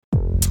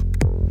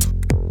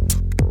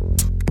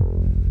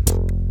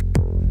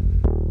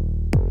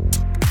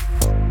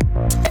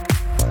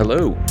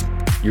Hello.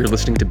 You're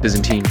listening to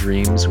Byzantine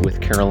Dreams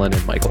with Carolyn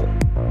and Michael.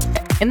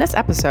 In this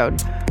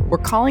episode, we're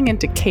calling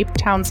into Cape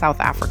Town,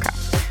 South Africa,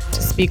 to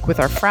speak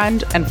with our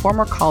friend and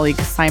former colleague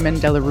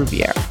Simon de la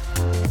Rouvière,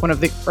 one of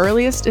the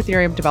earliest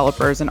Ethereum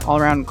developers and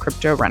all-around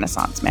crypto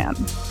renaissance man.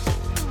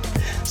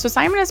 So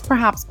Simon is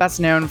perhaps best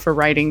known for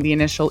writing the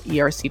initial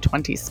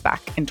ERC20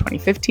 spec in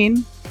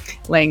 2015,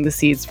 laying the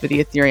seeds for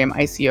the Ethereum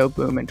ICO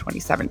boom in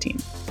 2017.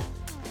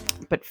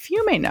 But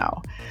few may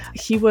know,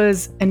 he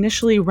was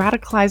initially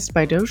radicalized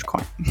by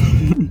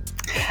Dogecoin.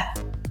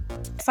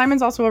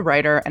 Simon's also a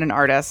writer and an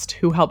artist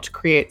who helped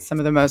create some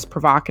of the most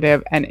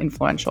provocative and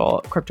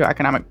influential crypto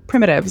economic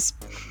primitives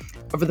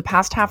over the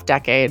past half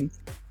decade,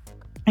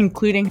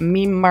 including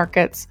meme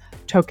markets,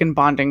 token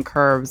bonding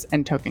curves,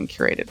 and token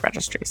curated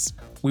registries.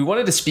 We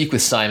wanted to speak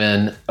with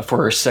Simon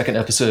for our second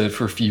episode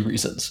for a few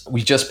reasons.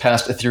 We just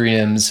passed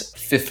Ethereum's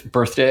 5th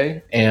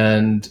birthday,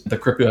 and the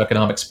crypto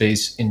economic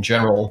space in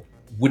general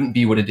wouldn't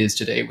be what it is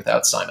today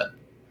without Simon.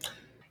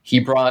 He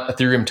brought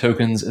Ethereum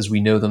tokens as we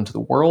know them to the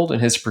world, and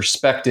his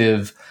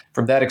perspective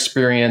from that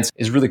experience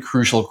is really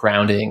crucial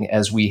grounding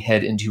as we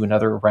head into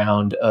another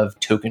round of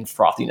token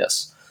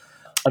frothiness.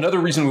 Another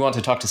reason we want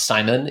to talk to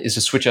Simon is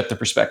to switch up the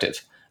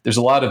perspective. There's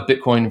a lot of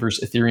Bitcoin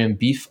versus Ethereum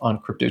beef on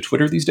crypto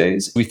Twitter these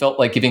days. We felt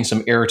like giving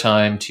some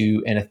airtime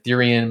to an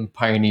Ethereum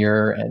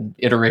pioneer and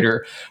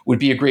iterator would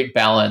be a great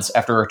balance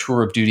after our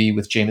tour of duty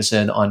with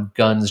Jameson on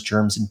guns,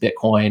 germs, and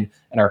Bitcoin,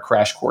 and our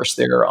crash course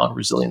there on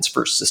resilience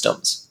first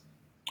systems.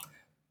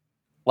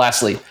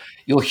 Lastly,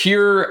 you'll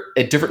hear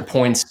at different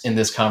points in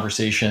this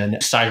conversation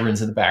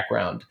sirens in the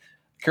background.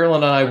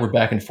 Carolyn and I were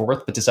back and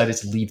forth, but decided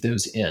to leave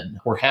those in.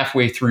 We're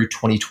halfway through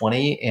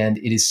 2020, and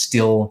it is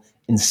still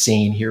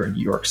insane here in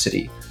New York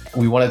City.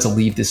 We wanted to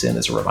leave this in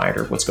as a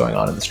reminder of what's going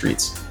on in the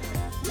streets.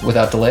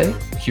 Without delay,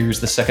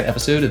 here's the second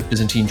episode of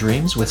Byzantine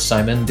Dreams with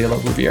Simon de la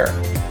Rouvière.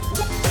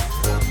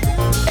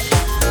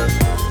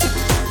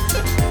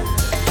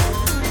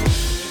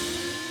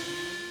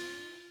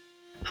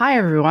 Hi,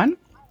 everyone.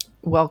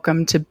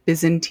 Welcome to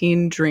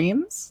Byzantine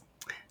Dreams.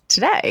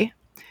 Today,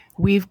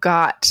 we've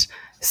got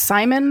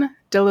Simon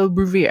de la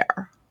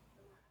Rouvière,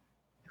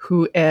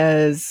 who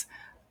is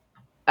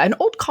an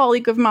old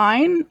colleague of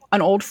mine,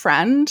 an old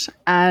friend,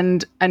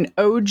 and an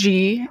OG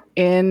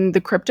in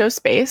the crypto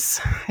space.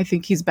 I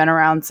think he's been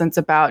around since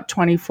about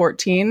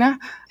 2014,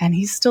 and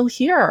he's still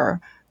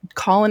here,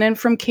 calling in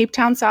from Cape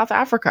Town, South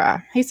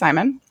Africa. Hey,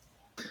 Simon.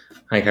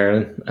 Hi,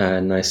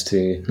 Carolyn. Nice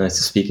to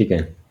speak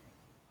again.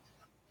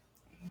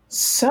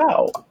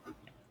 So,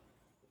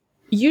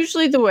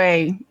 usually the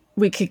way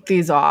we kick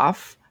these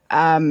off,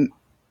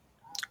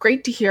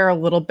 great to hear a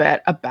little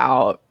bit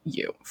about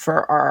you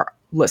for our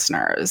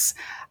listeners.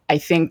 I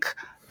think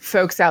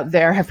folks out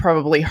there have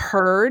probably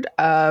heard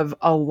of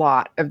a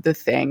lot of the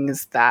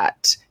things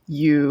that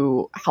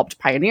you helped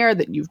pioneer,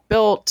 that you've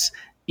built,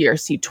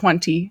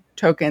 ERC20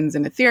 tokens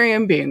and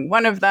Ethereum being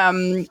one of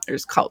them.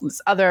 There's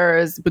countless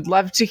others. Would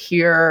love to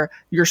hear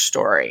your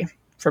story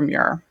from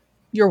your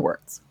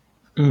words.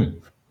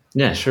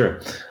 Yeah, sure.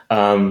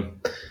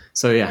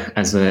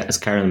 As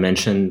Carolyn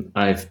mentioned,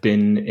 I've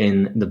been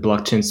in the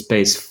blockchain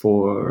space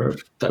for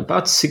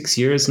about 6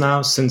 years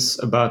now,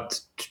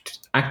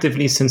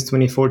 actively since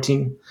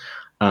 2014.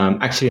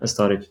 Actually, I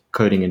started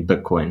coding in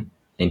Bitcoin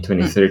in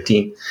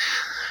 2013.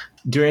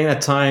 During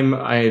that time,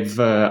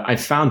 I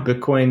found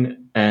Bitcoin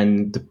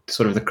and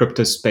the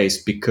crypto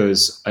space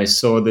because I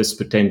saw this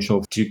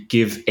potential to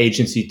give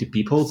agency to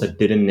people that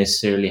didn't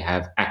necessarily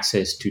have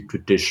access to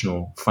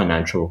traditional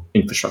financial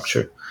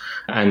infrastructure.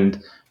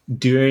 And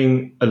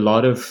during a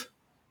lot of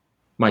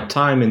my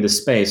time in the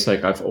space,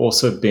 I've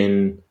also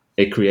been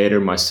a creator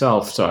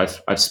myself. So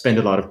I've spent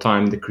a lot of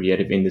time in the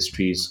creative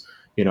industries.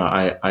 You know,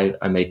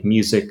 I make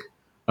music.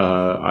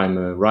 I'm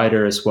a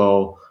writer as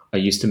well. I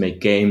used to make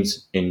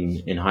games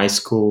in high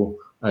school.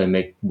 I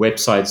make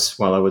websites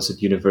while I was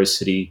at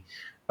university.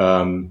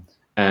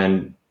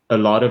 And a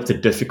lot of the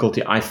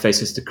difficulty I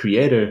face as the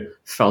creator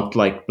felt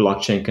like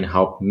blockchain can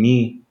help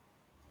me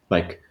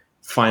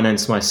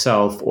finance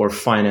myself or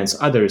finance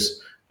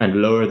others and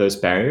lower those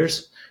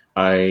barriers.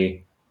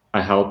 I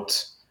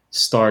helped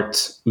start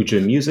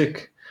Ujo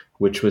Music,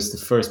 which was the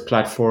first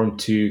platform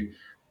to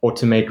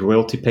automate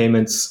royalty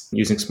payments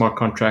using smart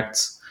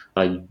contracts.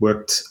 I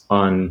worked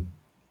on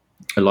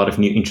a lot of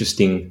new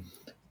interesting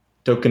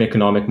token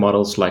economic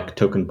models like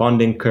token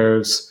bonding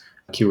curves,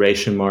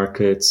 curation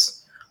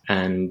markets,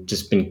 and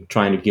just been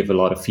trying to give a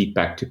lot of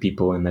feedback to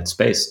people in that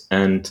space.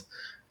 And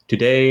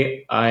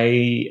today,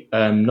 I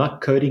am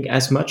not coding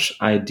as much.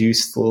 I do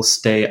still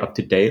stay up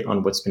to date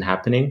on what's been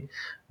happening,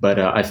 but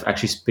I've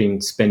actually been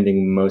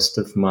spending most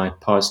of my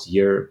past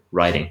year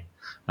writing.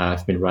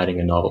 I've been writing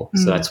a novel,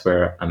 so that's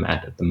where I'm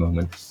at the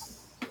moment.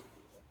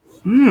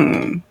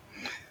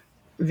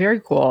 Very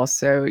cool.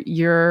 So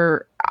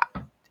you're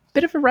a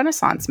bit of a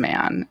renaissance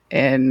man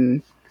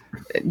in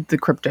the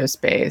crypto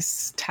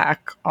space,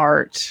 tech,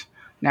 art.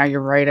 Now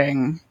you're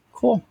writing.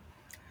 Cool.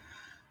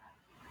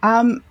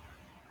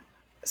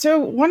 So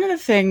one of the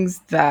things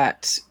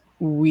that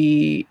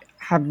we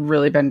have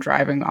really been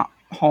driving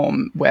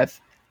home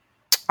with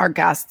our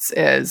guests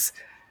is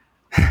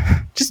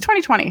just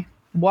 2020.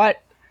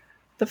 What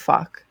the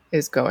fuck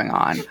is going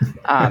on?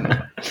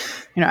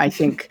 I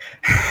think.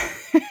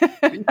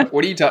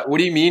 What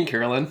do you mean,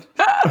 Carolyn?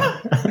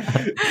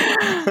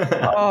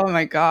 Oh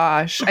my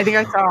gosh! I think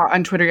I saw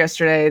on Twitter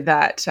yesterday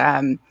that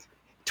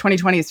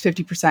 2020 is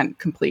 50%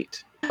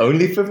 complete.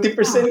 Only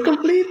 50%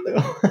 complete,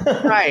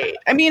 Right.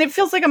 I mean, it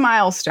feels like a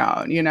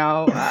milestone,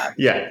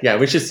 Yeah,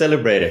 we should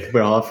celebrate it.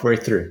 We're halfway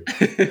through.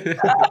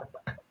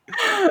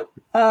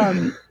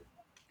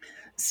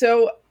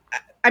 So,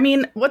 I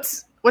mean,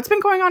 what's been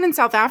going on in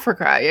South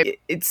Africa?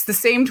 It's the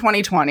same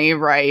 2020,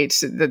 right?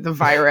 The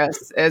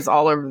virus is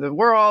all over the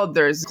world.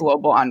 There's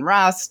global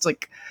unrest.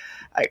 Like,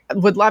 I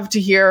would love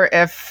to hear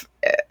if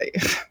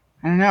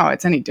I don't know,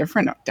 it's any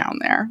different down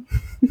there.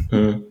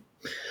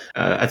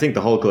 I think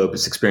the whole globe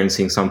is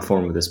experiencing some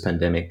form of this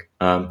pandemic.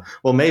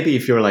 Well, maybe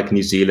if you're like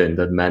New Zealand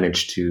that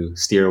managed to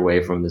steer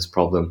away from this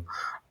problem.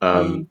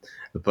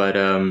 But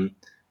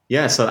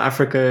South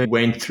Africa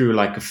went through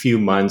like a few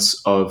months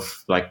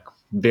of like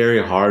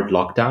very hard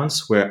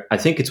lockdowns where I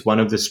think it's one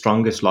of the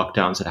strongest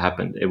lockdowns that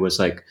happened. It was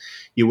like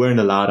you weren't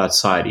allowed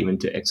outside even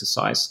to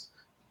exercise.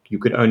 You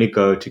could only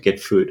go to get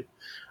food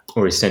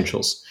or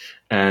essentials.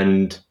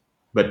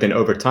 But then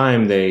over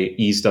time, they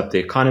eased up the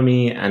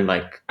economy. And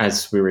like,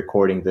 as we're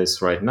recording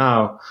this right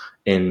now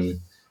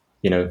in,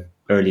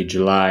 early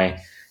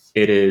July,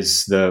 it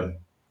is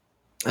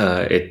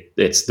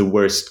it's the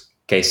worst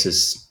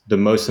cases, the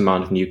most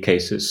amount of new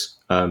cases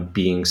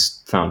being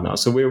found now.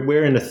 So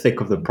we're in the thick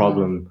of the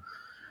problem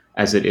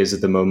as it is at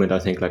the moment. I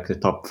think like the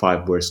top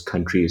 5 worst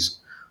countries.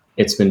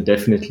 It's been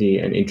definitely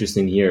an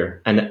interesting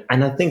year. And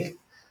I think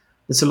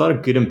there's a lot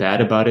of good and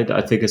bad about it. I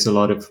think it's a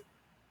lot of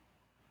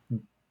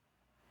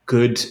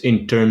good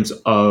in terms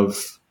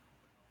of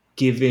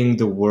giving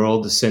the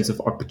world a sense of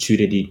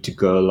opportunity to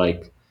go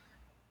like,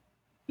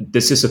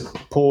 this is a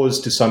pause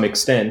to some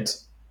extent.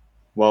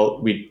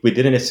 Well, we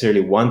didn't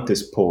necessarily want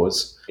this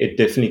pause. It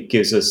definitely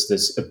gives us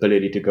this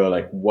ability to go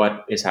like,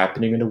 what is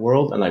happening in the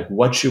world? And like,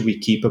 what should we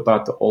keep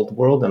about the old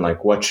world? And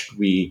like, what should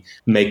we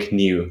make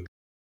new?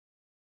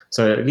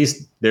 So at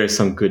least there's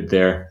some good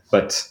there,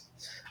 but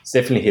it's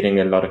definitely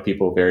hitting a lot of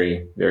people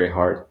very, very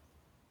hard.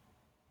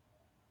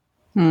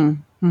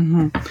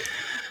 Mm-hmm.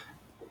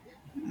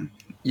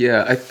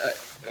 Yeah,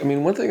 I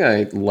mean, one thing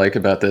I like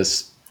about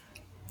this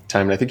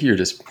time, and I think you're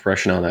just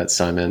brushing on that,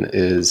 Simon,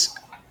 is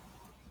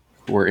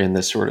we're in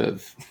this we're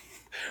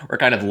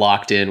kind of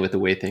locked in with the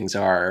way things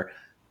are.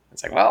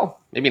 It's like, well,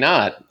 maybe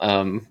not.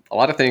 A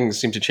lot of things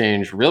seem to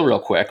change real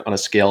quick on a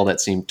scale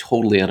that seemed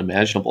totally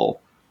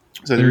unimaginable.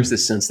 So there's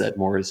this sense that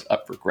more is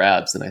up for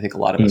grabs than I think a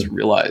lot of us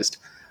realized.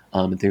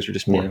 And things are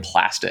just more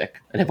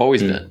plastic and have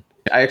always been.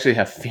 I actually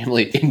have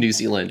family in New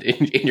Zealand,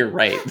 and you're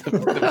right. The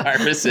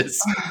virus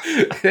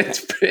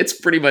it's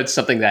pretty much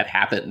something that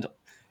happened.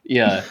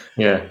 Yeah.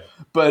 Yeah.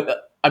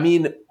 But I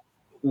mean,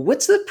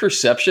 what's the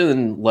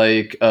perception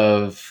like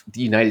of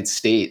the United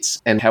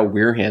States and how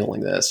we're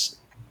handling this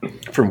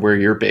from where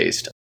you're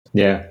based?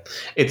 Yeah,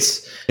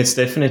 it's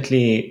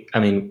definitely, I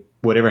mean,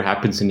 whatever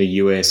happens in the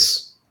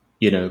US,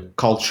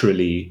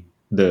 culturally,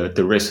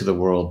 the rest of the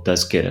world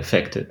does get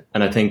affected.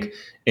 And I think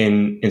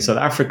in South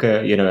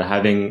Africa,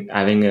 having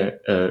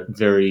a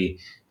very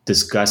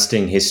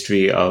disgusting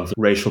history of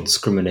racial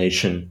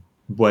discrimination,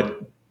 what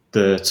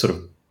the sort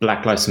of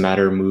Black Lives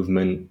Matter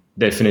movement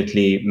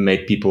definitely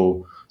made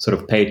people sort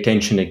of pay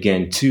attention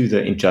again to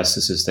the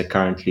injustices that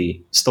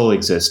currently still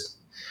exist.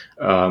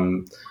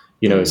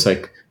 It's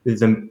like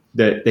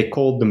they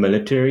called the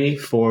military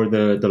for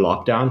the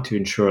lockdown to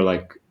ensure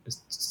like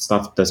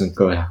stuff doesn't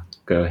go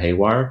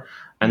haywire.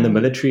 And the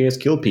military has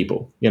killed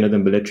people. The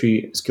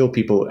military has killed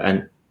people,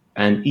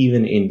 and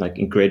even in like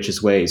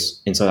egregious ways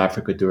in South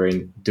Africa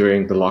during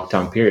the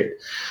lockdown period.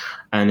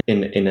 And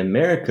in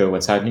America,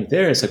 what's happening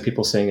there is like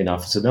people saying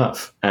enough is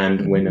enough.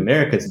 And when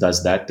America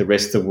does that, the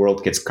rest of the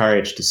world gets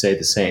courage to say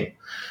the same.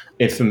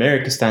 If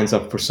America stands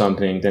up for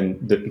something, then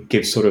it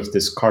gives sort of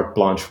this carte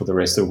blanche for the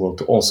rest of the world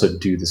to also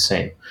do the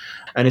same.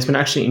 And it's been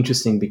actually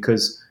interesting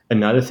because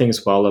another thing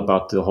as well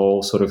about the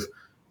whole sort of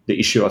the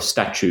issue of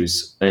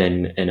statues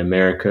in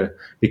America,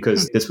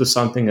 because this was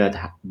something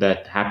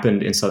that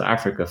happened in South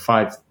Africa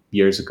 4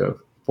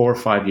 or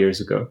 5 years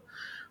ago,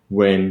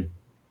 when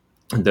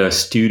the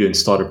students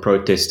started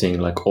protesting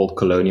like old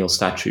colonial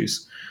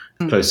statues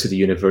close to the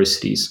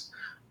universities.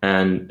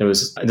 And it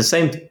was the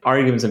same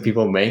arguments that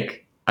people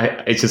make.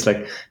 It's just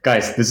like,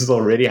 guys, this has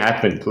already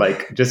happened.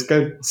 Like, just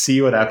go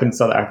see what happened in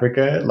South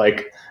Africa,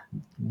 like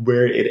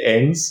where it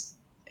ends.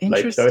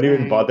 Like, don't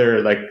even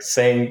bother like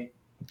saying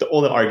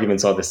all the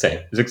arguments are the same.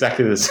 It's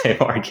exactly the same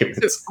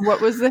arguments. So what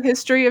was the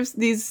history of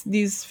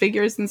these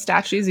figures and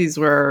statues? These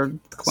were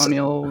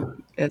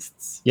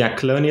colonialists. Yeah,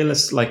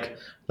 colonialists.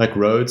 Like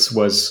Rhodes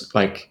was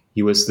like,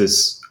 he was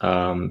this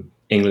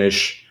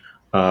English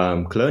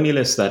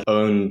colonialist that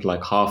owned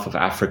like half of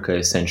Africa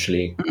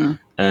essentially,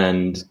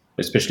 and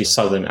especially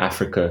Southern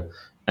Africa.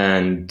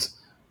 And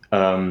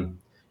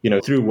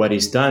through what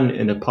he's done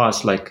in the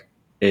past, like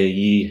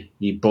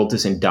he built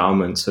this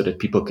endowment so that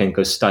people can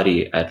go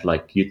study at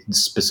like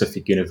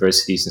specific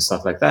universities and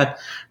stuff like that.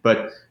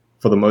 But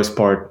for the most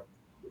part,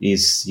 he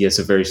has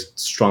a very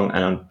strong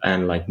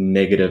and like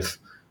negative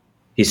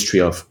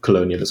history of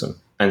colonialism.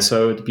 And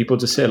so the people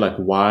just say like,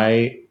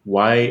 why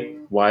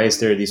is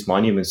there these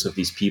monuments of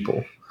these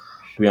people?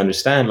 We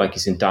understand like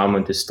his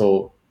endowment is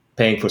still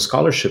paying for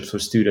scholarships for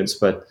students,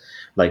 but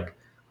like,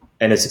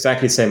 and it's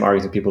exactly the same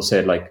argument people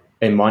said, like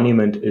a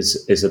monument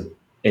is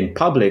in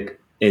public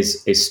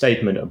is a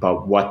statement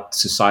about what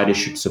society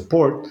should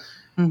support.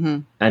 Mm-hmm.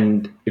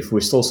 And if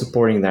we're still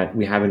supporting that,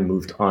 we haven't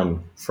moved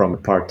on from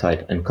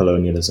apartheid and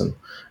colonialism.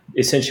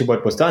 Essentially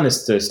what was done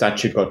is the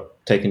statue got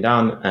taken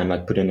down and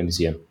like put in a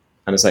museum.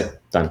 And it's like,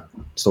 done.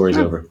 Story's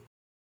over.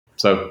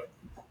 So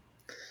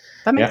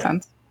that makes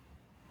sense.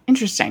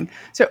 Interesting.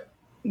 So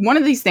one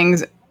of these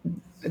things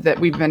that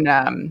we've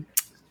been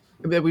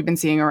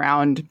seeing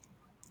around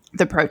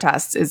the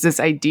protests is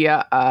this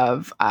idea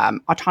of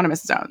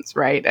autonomous zones,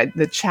 right?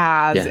 The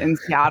Chaz in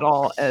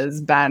Seattle has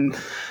been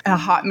a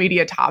hot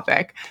media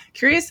topic.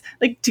 Curious,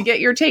 like, to get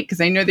your take, because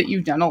I know that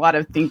you've done a lot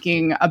of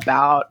thinking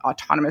about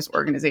autonomous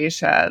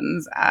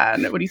organizations.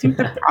 And what do you think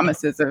the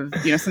promises of,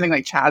 something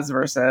like Chaz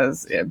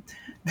versus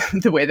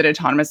the way that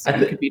autonomous zone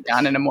could be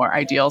done in a more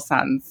ideal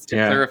sense? To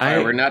clarify,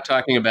 we're not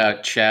talking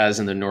about Chaz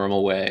in the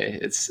normal way.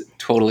 It's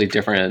totally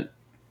different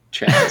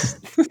Chaz.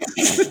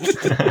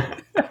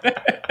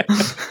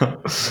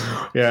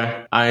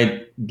 Yeah,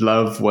 I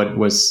love what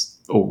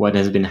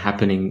has been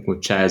happening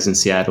with Chaz in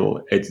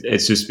Seattle.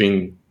 It's just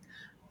been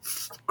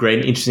great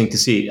and interesting to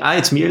see.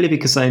 It's merely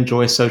because I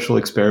enjoy social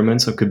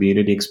experiments or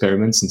community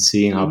experiments and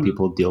seeing how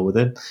people deal with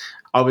it.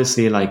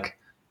 Obviously, like,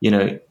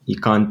 you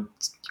can't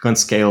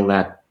scale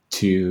that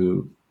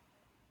to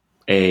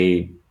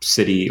a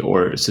city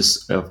or a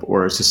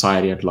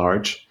society at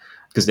large,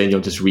 because then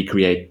you'll just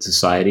recreate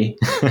society.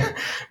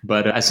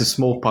 But as a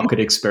small pocket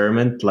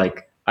experiment,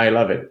 like, I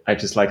love it. I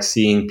just like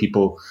seeing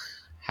people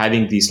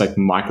having these like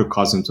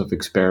microcosms of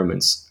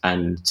experiments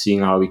and seeing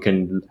how we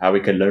can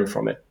learn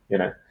from it,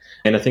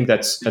 And I think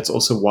that's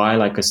also why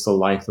like I still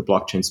like the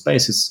blockchain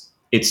space.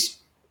 It's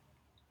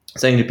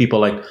saying to people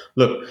like,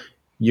 look,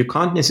 you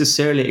can't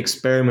necessarily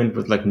experiment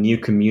with like new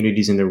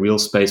communities in the real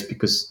space,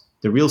 because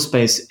the real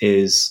space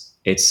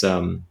it's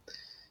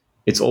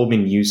all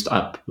been used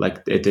up.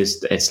 Like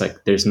it's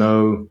like there's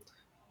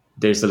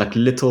like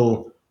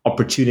little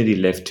opportunity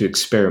left to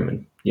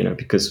experiment,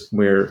 because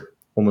we're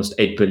almost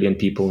 8 billion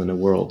people in the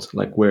world.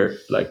 Like we're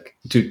like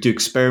to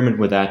experiment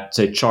with that,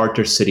 say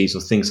charter cities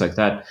or things like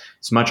that.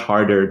 It's much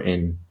harder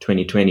in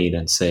 2020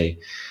 than say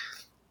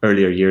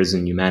earlier years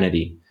in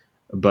humanity.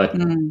 But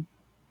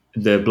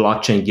the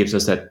blockchain gives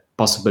us that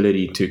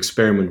possibility to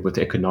experiment with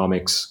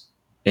economics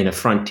in a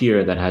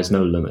frontier that has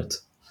no limit.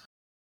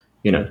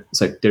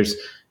 It's like there's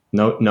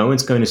no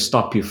one's going to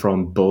stop you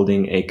from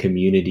building a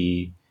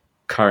community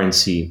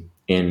currency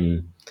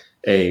in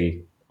a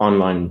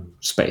online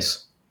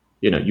space.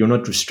 You're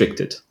not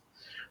restricted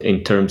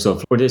in terms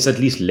of, or there's at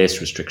least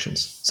less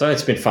restrictions. So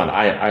it's been fun.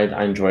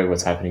 I enjoy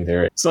what's happening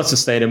there. It's not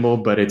sustainable,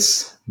 but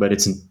it's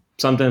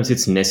sometimes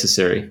it's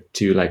necessary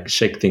to like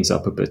shake things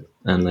up a bit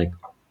and like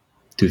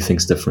do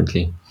things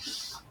differently.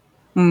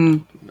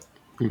 Do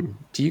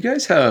you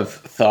guys have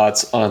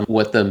thoughts on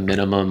what the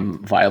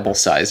minimum viable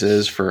size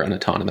is for an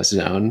autonomous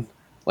zone?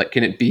 Like,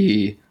 can it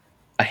be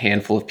a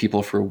handful of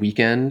people for a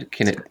weekend?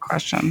 Can it? Good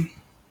question.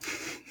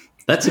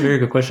 That's a very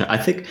good question. I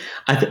think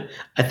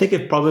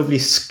it probably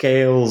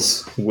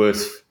scales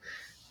with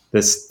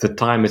the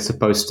time it's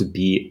supposed to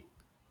be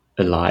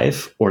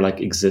alive or like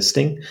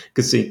existing.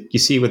 Because you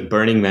see with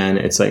Burning Man,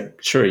 it's like,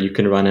 sure, you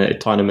can run an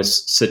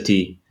autonomous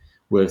city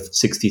with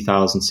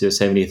 60,000 to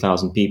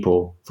 70,000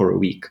 people for a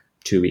week,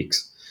 2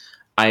 weeks.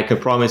 I can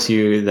promise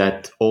you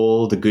that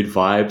all the good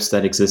vibes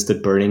that exist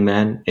at Burning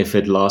Man, if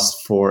it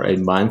lasts for a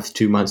month,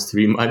 2 months,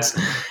 3 months,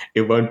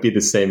 it won't be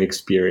the same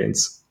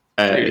experience.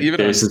 Even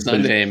on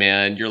Sunday,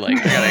 man, you're like,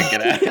 I gotta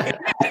get out.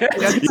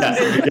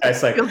 Yeah,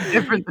 it's like, it feels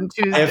different than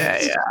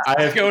Tuesday.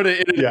 I have go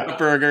to In-N-Out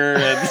Burger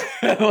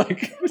and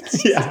like,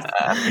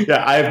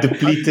 I have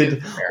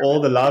depleted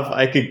all the love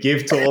I could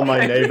give to all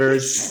my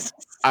neighbors.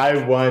 I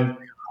want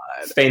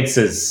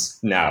fences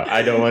now.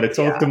 I don't want to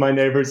talk to my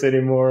neighbors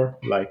anymore.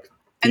 Like,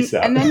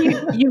 and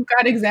then you've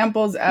got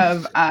examples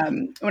of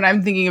when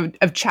I'm thinking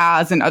of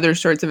Chaz and other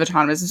sorts of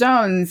autonomous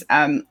zones.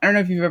 I don't know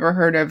if you've ever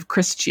heard of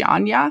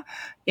Christiania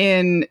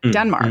in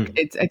Denmark.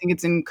 I think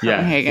it's in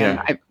Copenhagen.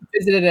 I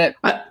visited it.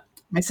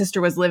 My sister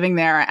was living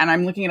there, and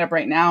I'm looking it up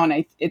right now.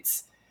 And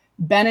it's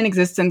been in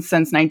existence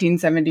since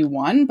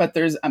 1971, but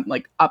there's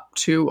like up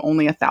to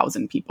only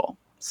 1,000 people.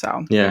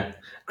 So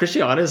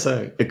Christiania is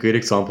a good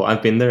example.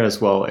 I've been there as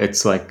well.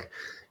 It's like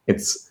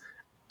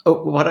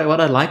what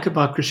I like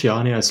about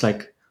Christiania is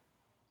like,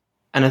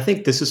 and I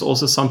think this is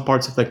also some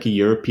parts of like a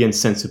European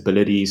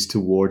sensibilities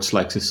towards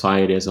like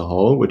society as a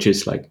whole, which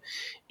is like,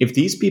 if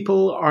these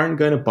people aren't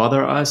going to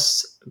bother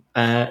us,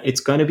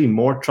 it's going to be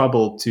more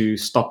trouble to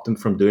stop them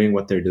from doing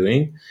what they're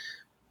doing.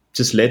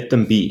 just let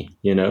them be,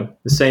 the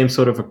same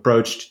sort of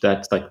approach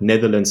that like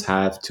Netherlands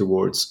have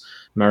towards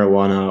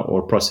marijuana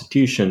or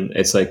prostitution.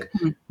 It's like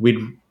we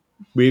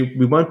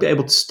won't be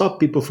able to stop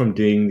people from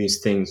doing these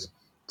things.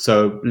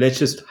 So let's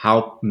just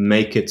help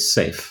make it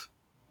safe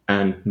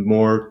and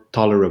more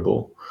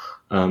tolerable.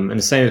 And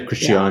the same with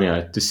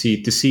Christiania, to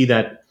see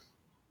that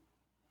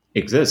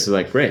exists,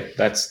 like, great,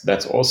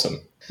 that's awesome.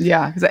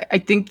 Yeah, because I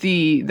think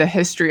the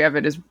history of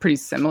it is pretty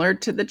similar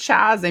to the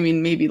Chaz. I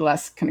mean, maybe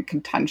less kind of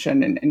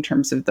contention in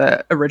terms of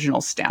the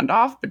original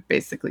standoff, but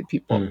basically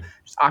people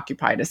just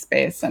occupied a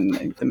space,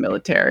 and the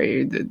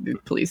military, the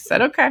police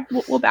said, okay,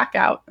 we'll back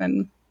out,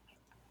 and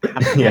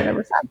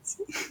ever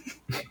since.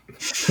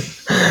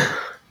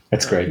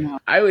 That's great.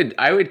 I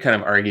would kind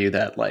of argue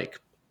that like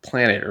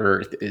planet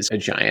Earth is a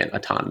giant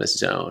autonomous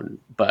zone,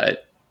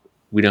 but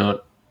we don't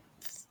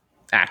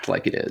act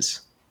like it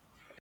is.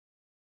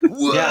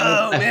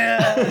 Whoa,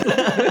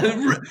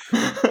 man!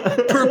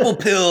 Purple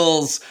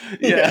pills.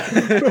 Yeah.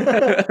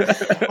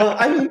 Well,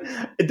 I mean,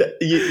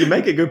 you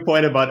make a good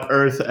point about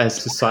Earth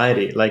as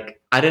society.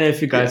 Like, I don't know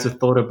if you guys have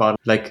thought about,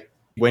 like,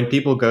 when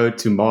people go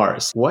to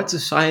Mars, what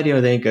society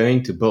are they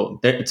going to build?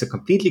 It's a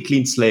completely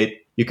clean slate.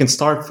 You can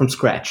start from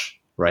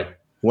scratch, right?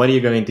 What are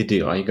you going to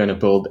do? Are you going to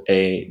build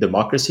a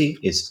democracy?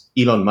 Is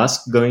Elon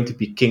Musk going to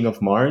be king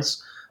of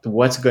Mars?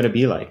 What's it going to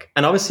be like?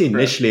 And obviously,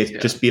 initially, it'd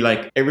just be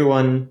like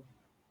everyone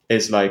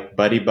is like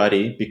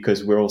buddy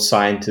because we're all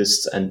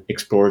scientists and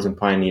explorers and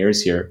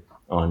pioneers here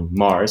on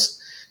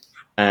Mars,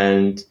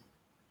 and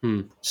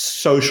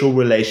social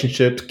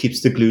relationship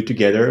keeps the glue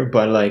together.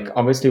 But like,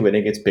 obviously, when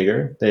it gets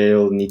bigger,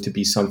 there'll need to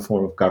be some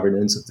form of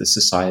governance of the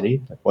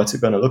society. Like, what's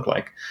it going to look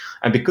like?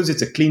 And because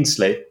it's a clean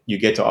slate, you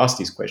get to ask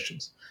these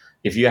questions.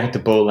 If you had to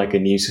build like a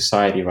new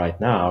society right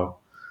now,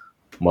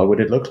 what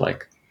would it look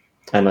like?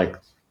 And like,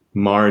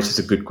 Mars is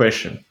a good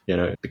question,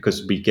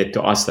 because we get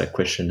to ask that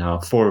question now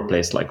for a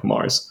place like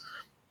Mars.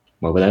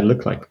 What would that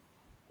look like?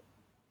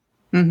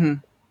 Mm-hmm.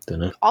 Don't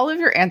know. All of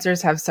your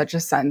answers have such a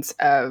sense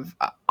of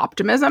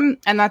optimism,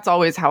 and that's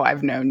always how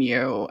I've known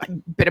you. A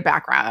bit of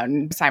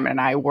background: Simon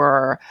and I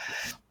were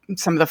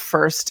some of the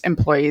first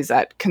employees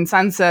at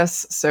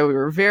Consensus, so we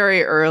were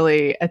very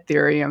early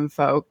Ethereum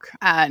folk,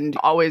 and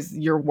always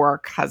your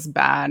work has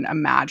been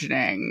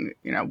imagining,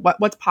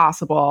 what's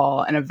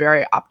possible in a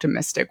very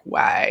optimistic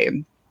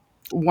way.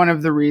 One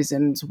of the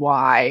reasons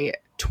why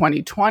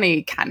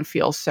 2020 can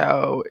feel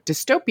so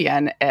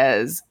dystopian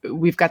is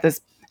we've got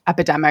this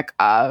epidemic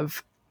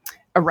of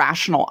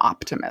irrational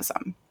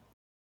optimism.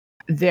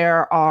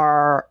 There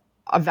are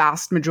a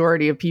vast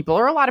majority of people,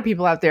 or a lot of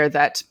people out there,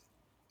 that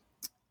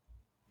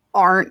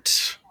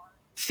aren't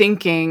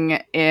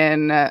thinking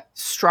in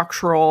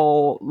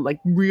structural, like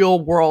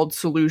real world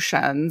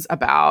solutions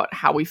about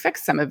how we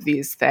fix some of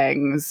these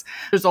things.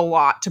 There's a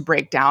lot to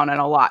break down and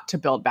a lot to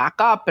build back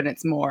up. And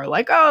it's more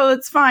like, oh,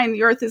 it's fine.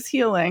 The earth is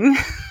healing.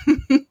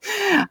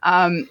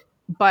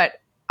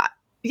 But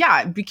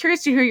I'd be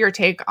curious to hear your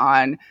take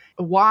on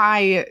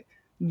why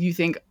you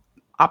think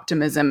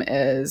optimism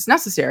is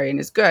necessary and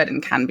is good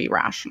and can be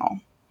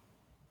rational.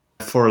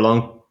 For a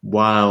long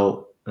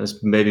while,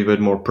 as maybe a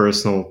bit more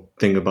personal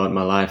thing about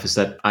my life, is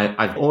that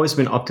I've always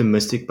been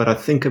optimistic, but I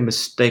think a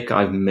mistake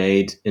I've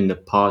made in the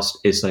past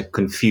is like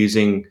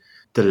confusing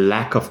the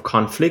lack of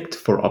conflict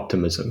for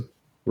optimism,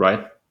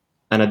 right?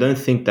 And I don't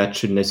think that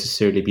should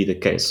necessarily be the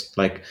case.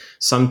 Like,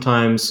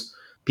 sometimes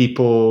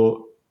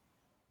people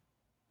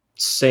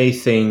say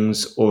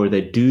things or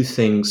they do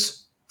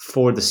things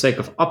for the sake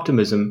of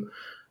optimism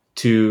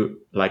to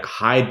like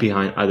hide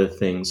behind other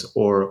things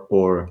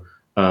or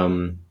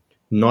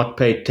not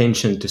pay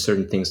attention to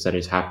certain things that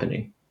is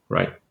happening,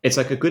 right? It's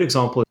like a good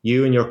example.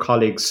 You and your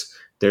colleagues,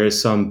 there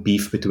is some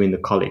beef between the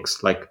colleagues.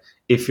 Like,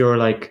 if you're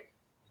like,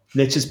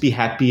 let's just be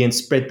happy and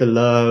spread the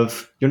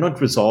love, you're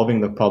not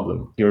resolving the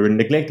problem. You're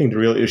neglecting the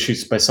real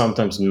issues by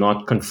sometimes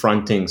not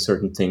confronting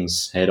certain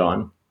things head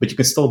on. But you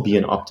can still be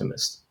an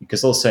optimist. You can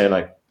still say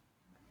like,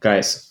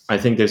 guys, I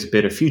think there's a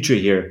better future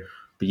here,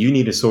 but you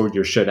need to sort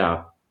your shit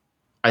out.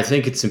 I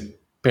think it's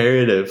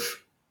imperative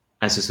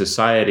as a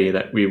society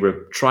that we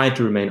try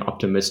to remain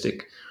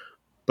optimistic,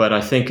 but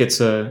I think it's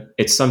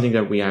something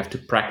that we have to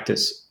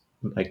practice,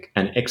 like,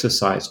 and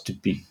exercise to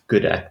be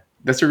good at.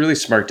 That's a really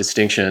smart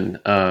distinction.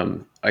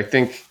 I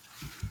think,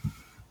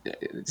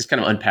 just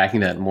kind of unpacking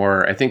that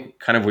more, I think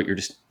kind of what you're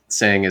just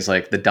saying is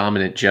like the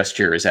dominant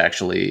gesture is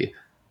actually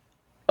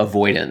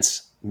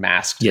avoidance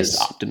masked as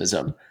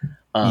optimism.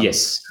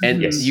 Yes.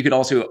 And you could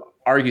also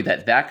argue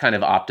that that kind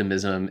of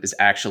optimism is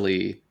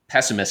actually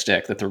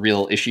pessimistic, that the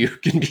real issue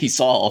can be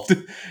solved,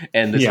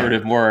 and the sort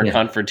of more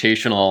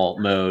confrontational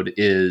mode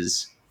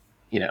is,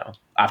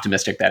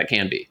 optimistic that it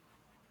can be.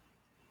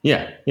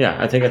 Yeah,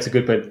 I think that's a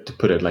good way to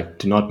put it. Like,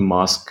 to not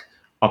mask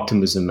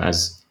optimism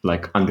as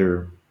like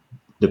under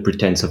the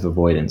pretense of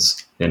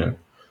avoidance.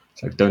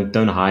 It's like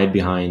don't hide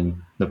behind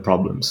the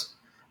problems,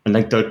 and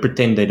like don't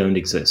pretend they don't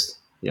exist.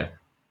 Yeah.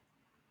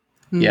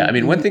 Yeah, I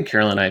mean, one thing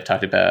Carol and I have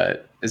talked about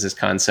is this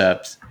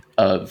concept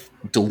of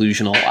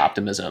delusional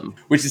optimism,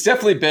 which has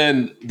definitely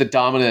been the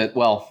dominant,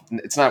 well,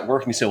 it's not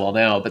working so well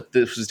now, but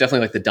this was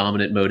definitely like the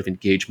dominant mode of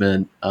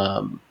engagement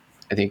I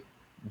think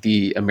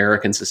the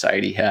American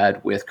society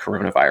had with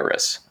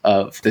coronavirus,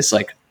 of this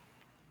like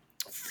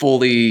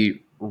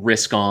fully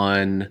risk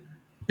on,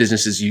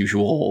 business as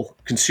usual,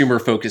 consumer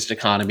focused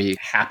economy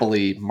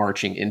happily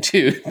marching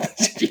into,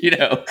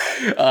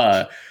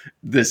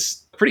 this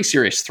pretty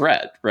serious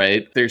threat,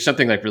 right? There's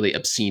something like really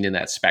obscene in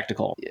that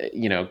spectacle,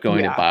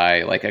 going to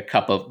buy like a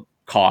cup of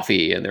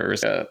coffee and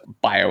there's a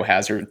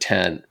biohazard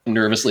tent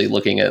nervously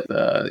looking at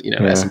the,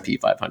 S&P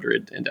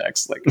 500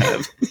 index, like kind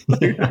of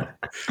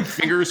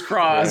fingers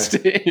crossed.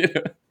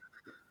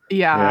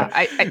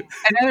 Yeah.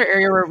 Another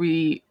area where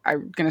we are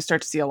going to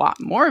start to see a lot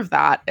more of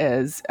that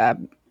is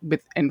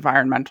with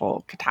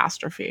environmental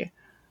catastrophe.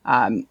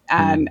 And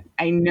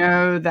I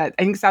know that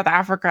I think South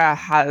Africa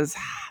has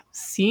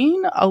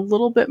seen a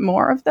little bit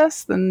more of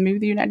this than maybe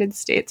the United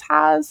States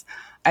has.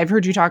 I've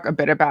heard you talk a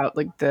bit about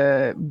like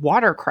the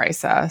water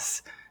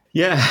crisis.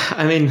 Yeah,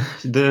 I mean,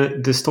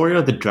 the story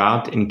of the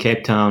drought in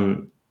Cape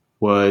Town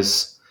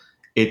was,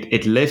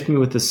 it left me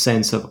with a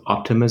sense of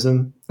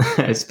optimism.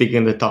 Speaking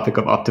of the topic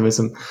of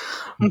optimism,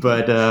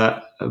 but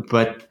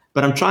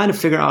I'm trying to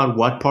figure out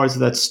what parts of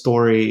that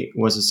story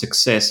was a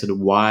success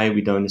and why we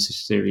don't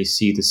necessarily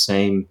see the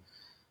same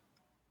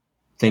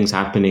things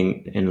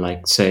happening in,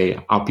 like, say,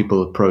 how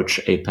people approach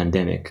a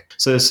pandemic.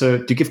 So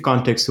to give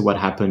context to what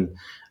happened,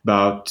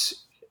 about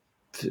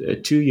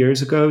 2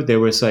 years ago, there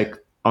was like,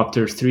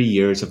 after 3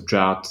 years of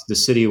drought, the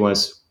city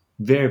was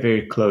very,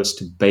 very close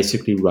to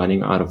basically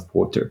running out of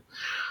water.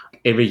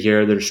 Every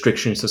year, the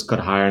restrictions just got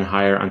higher and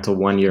higher until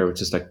 1 year,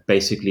 which is like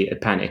basically a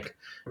panic.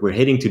 We're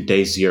heading to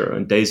day zero,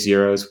 and day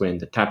zero is when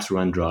the taps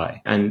run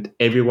dry, and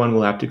everyone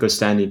will have to go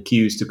stand in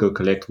queues to go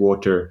collect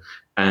water,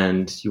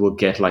 and you will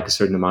get like a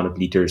certain amount of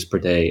liters per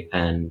day.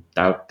 And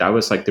that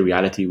was like the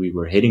reality we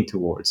were heading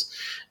towards.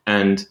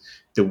 And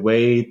the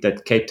way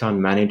that Cape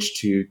Town managed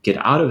to get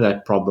out of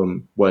that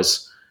problem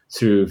was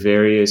through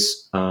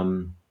various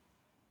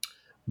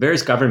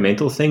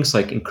governmental things,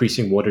 like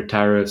increasing water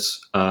tariffs,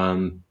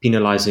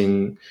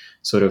 penalizing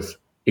sort of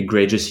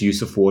egregious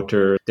use of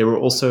water. There were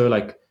also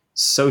like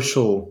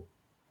social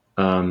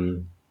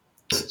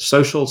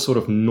sort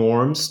of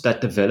norms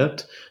that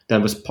developed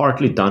that was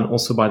partly done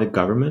also by the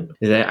government.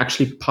 They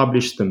actually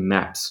published the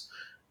maps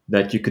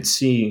that you could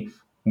see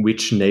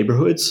which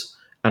neighborhoods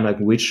and like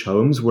which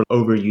homes were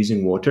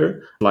overusing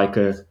water, like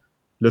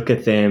look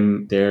at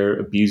them, they're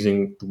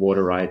abusing the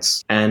water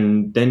rights.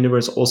 And then there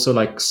was also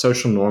like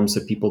social norms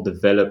that people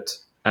developed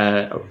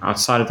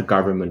outside of the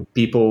government.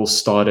 People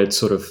started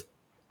sort of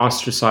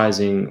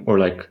ostracizing or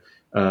like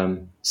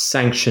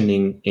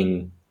sanctioning,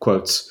 in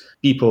quotes,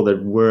 people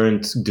that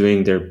weren't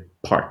doing their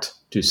part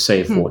to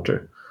save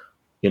water.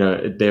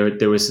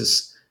 There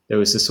was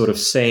this sort of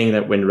saying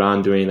that went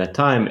around during that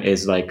time,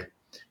 is like,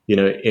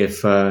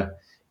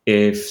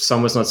 if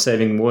someone's not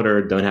saving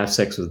water, don't have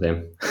sex with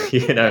them.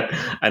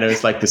 I know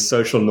it's like the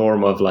social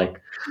norm of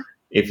like,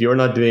 if you're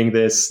not doing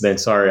this, then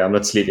sorry, I'm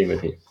not sleeping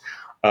with you.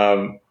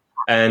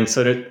 And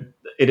so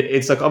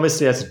it's like,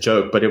 obviously that's a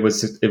joke, but it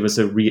was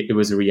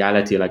a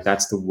reality. Like,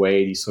 that's the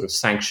way these sort of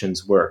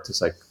sanctions worked.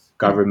 It's like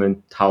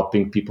government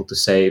helping people to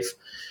save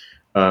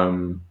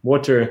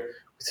water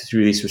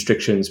through these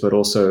restrictions, but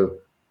also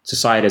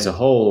society as a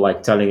whole,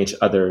 like telling each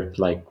other,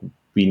 like,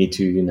 we need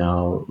to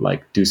now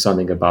like do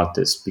something about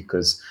this,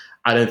 because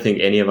I don't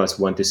think any of us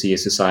want to see a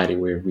society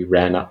where we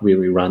run out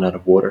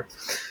of water.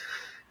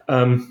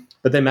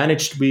 But we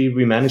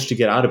managed to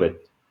get out of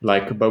it.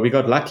 But we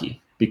got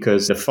lucky,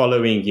 because the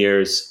following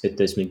years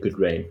there's been good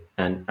rain,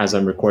 and as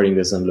I'm recording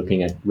this, I'm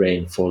looking at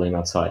rain falling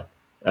outside.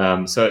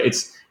 So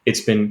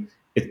the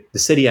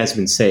city has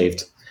been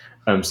saved,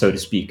 so to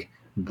speak.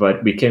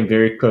 But we came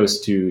very close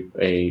to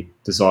a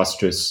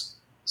disastrous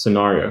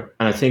scenario.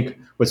 And I think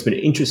what's been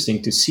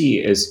interesting to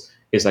see is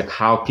like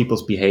how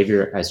people's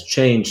behavior has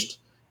changed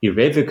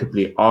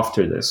irrevocably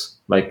after this.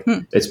 Like,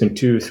 it's been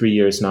 2 or 3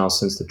 years now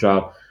since the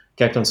drought.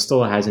 Cape Town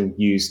still hasn't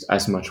used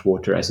as much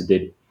water as it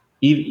did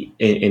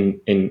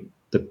in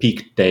the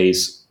peak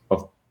days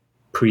of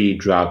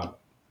pre-drought,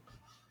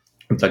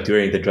 like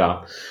during the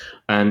drought.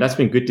 And that's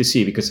been good to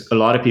see, because a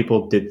lot of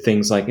people did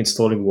things like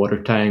installing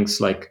water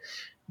tanks, like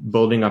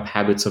building up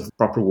habits of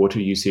proper water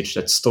usage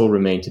that still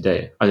remain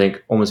today. I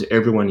think almost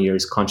everyone here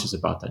is conscious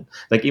about that.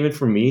 Like, even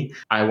for me,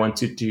 I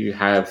wanted to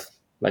have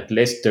like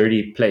less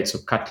dirty plates or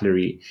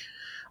cutlery,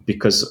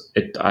 because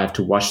I have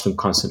to wash them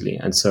constantly.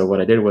 And so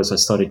what I did was I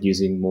started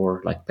using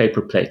more like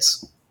paper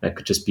plates that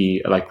could just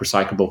be like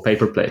recyclable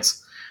paper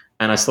plates.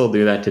 And I still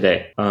do that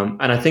today.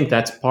 And I think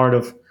that's part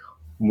of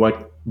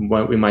what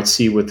we might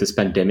see with this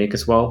pandemic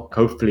as well.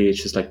 Hopefully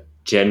it's just like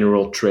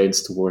general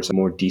trends towards a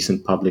more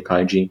decent public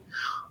hygiene.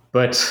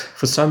 But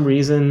for some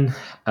reason,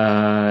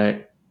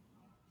 I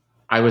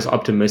was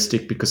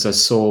optimistic, because I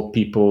saw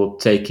people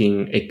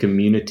taking a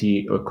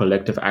community or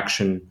collective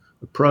action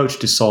approach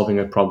to solving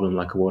a problem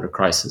like a water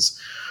crisis.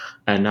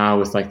 And now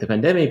with like the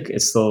pandemic,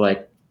 it's still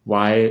like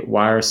why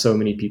are so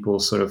many people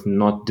sort of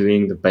not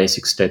doing the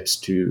basic steps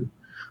to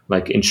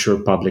like ensure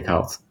public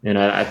health? And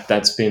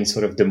that's been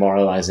sort of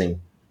demoralizing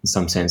in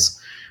some sense.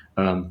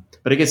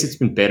 But I guess it's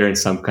been better in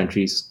some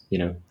countries.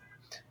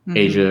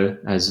 Asia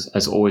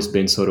has always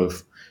been sort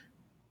of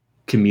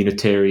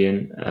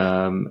communitarian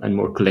and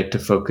more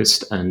collective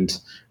focused, and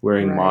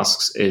wearing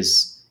masks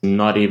is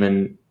not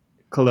even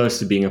close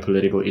to being a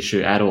political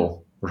issue at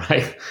all,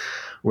 right?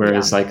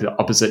 Whereas like the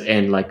opposite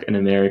end, like in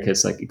America,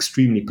 it's like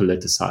extremely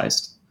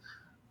politicized,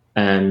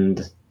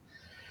 and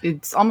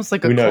it's almost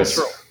like a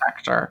cultural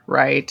factor,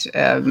 right?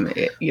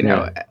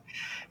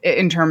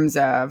 In terms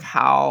of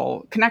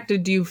how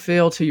connected do you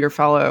feel to your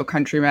fellow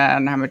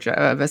countrymen, how much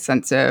of a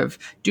sense of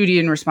duty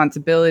and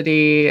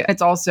responsibility.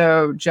 It's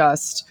also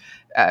just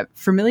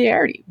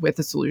familiarity with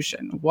the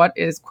solution. What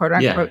is quote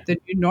unquote the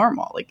new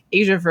normal? Like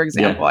Asia, for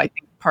example, I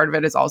think part of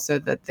it is also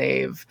that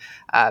they've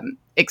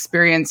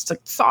experienced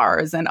like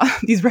SARS and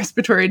these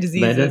respiratory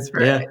diseases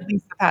for at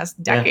least the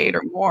past decade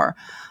or more.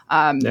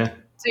 So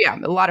a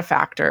lot of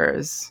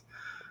factors.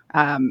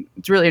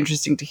 It's really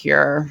interesting to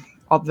hear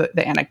all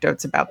the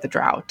anecdotes about the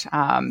drought.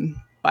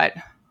 But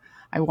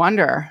I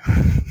wonder,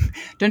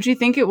 don't you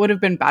think it would have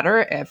been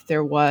better if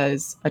there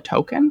was a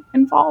token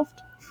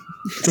involved?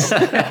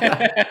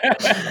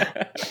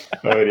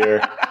 Oh dear.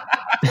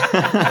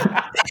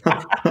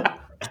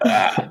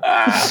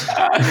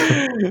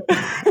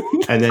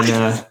 And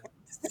then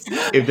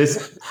if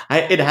this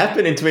it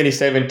happened in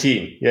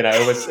 2017,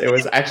 it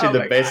was actually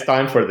the best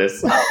time for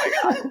this. Oh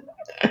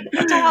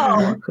my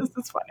god. This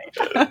is funny.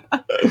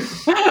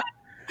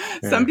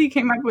 Somebody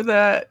came up with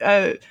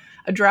a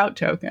drought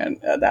token.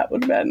 That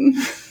would have been.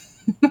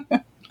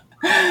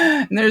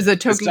 And there's a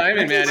token.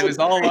 Simon, man, it was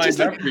all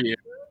lined up for you.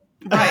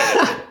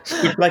 Right.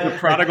 Like the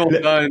prodigal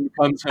son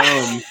comes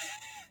home.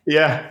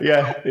 Yeah.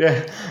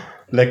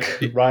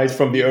 Like rise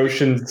from the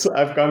oceans,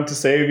 I've come to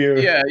save you.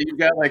 Yeah, you've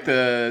got like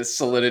the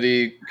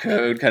Solidity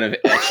code kind of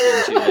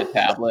etched into the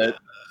tablet.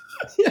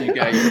 You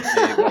got your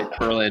big like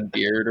Berlin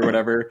beard or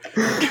whatever.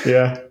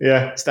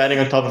 Yeah. Standing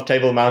on top of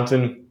Table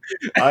Mountain.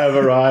 I have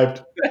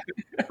arrived.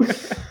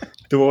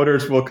 The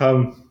orders will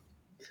come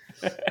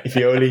if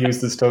you only use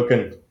this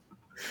token.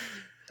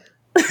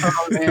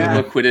 Oh, man.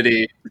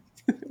 Liquidity.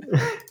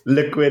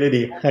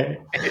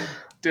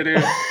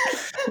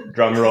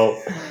 Drum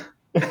roll.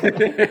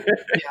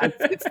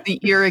 It's the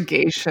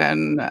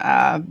irrigation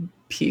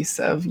piece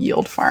of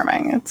yield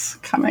farming. It's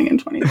coming in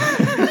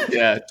 2020.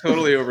 Yeah,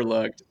 totally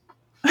overlooked.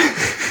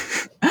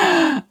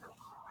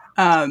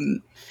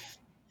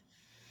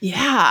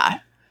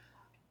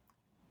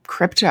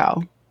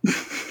 Crypto.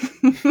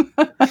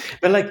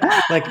 But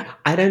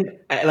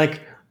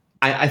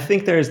I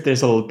think there's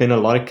been a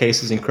lot of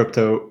cases in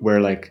crypto where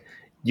like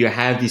you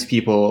have these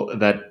people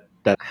that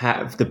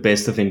have the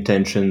best of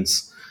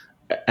intentions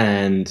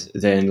and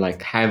then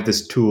like have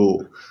this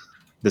tool,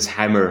 this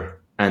hammer,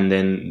 and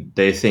then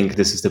they think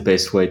this is the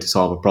best way to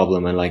solve a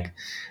problem, and like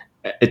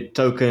a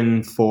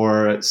token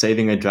for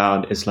saving a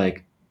drought is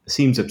like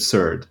seems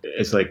absurd.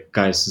 It's like,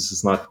 guys, this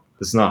is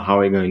not how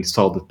we're going to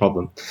solve the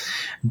problem.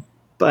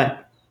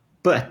 But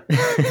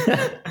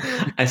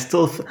I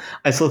still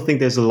think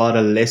there's a lot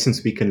of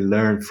lessons we can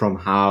learn from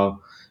how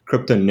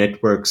crypto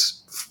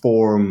networks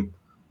form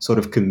sort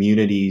of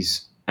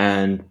communities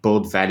and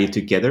build value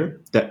together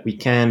that we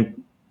can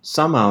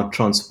somehow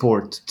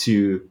transport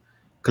to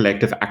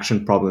collective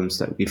action problems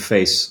that we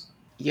face.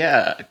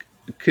 Yeah.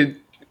 Could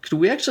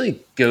we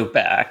actually go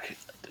back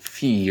a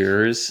few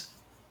years,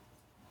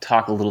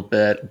 talk a little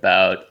bit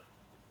about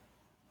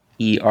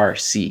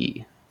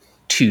ERC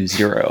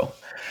 2.0?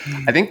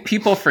 I think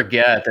people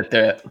forget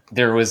that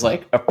there was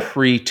like a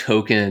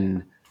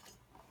pre-token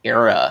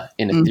era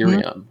in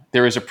Ethereum. Mm-hmm.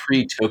 There was a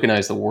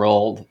pre-tokenize the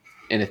world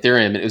in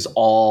Ethereum. It was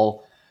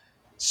all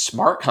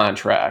smart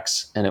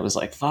contracts. And it was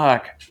like,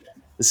 fuck,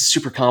 this is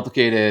super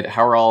complicated.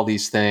 How are all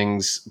these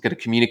things going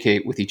to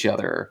communicate with each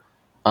other?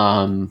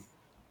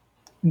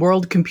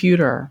 World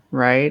computer,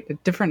 right? A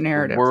different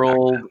narrative.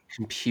 World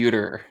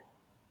computer.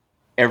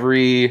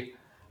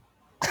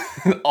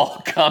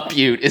 All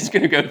compute is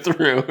going to go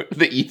through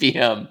the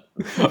EVM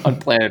on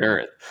planet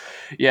Earth.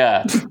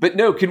 Yeah. But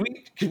no, could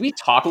we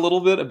talk a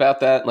little bit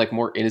about that, like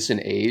more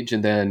innocent age,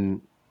 and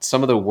then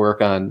some of the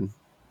work on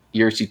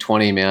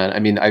ERC-20, man? I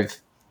mean, I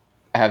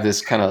have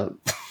this kind of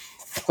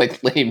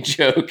like lame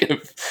joke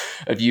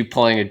of you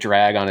pulling a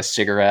drag on a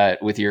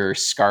cigarette with your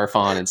scarf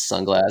on and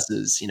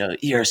sunglasses,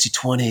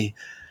 ERC-20.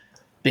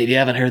 Baby, I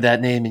haven't heard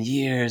that name in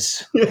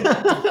years. There's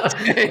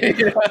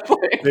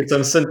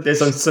some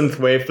synth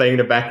wave playing in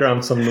the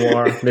background, some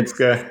noir. Let's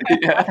go.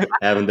 Yeah.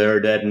 Haven't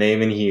heard that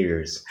name in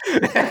years.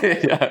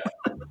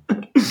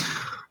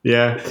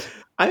 Yeah.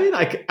 I mean,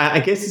 I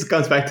guess this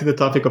comes back to the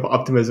topic of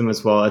optimism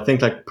as well. I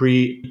think like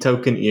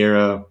pre-token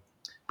era,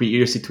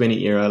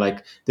 pre-ERC-20 era,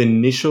 like the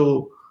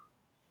initial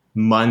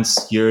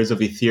months, years of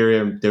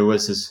Ethereum, there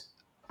was this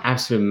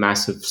absolute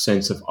massive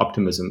sense of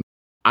optimism.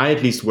 I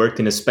at least worked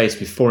in a space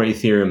before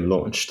Ethereum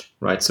launched,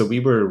 right? So we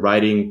were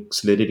writing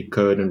Solidity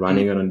code and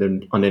running it on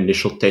the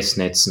initial test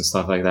nets and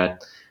stuff like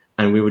that.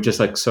 and we were just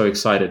like so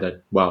excited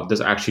that wow,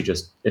 this actually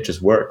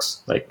just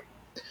works. Like,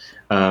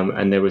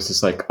 and there was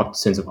this like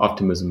sense of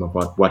optimism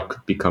about what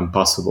could become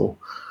possible.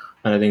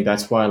 And I think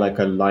that's why like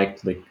I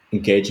liked like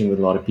engaging with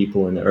a lot of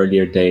people in the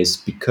earlier days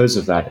because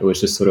of that. It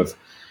was just sort of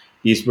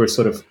these were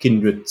sort of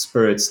kindred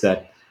spirits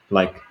that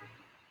like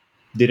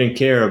didn't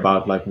care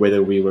about like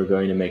whether we were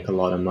going to make a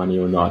lot of money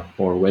or not,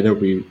 or whether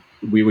we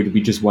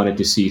just wanted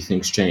to see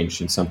things change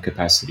in some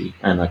capacity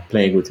and like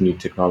playing with new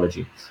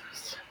technology.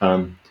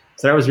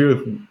 So that was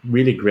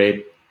really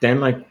great. Then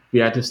like we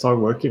had to start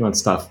working on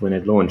stuff when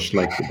it launched.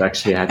 Like it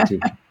actually had to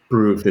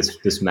prove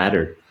this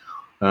mattered.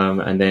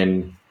 And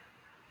then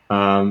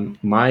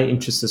my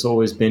interest has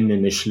always been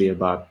initially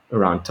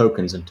around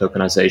tokens and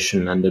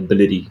tokenization and the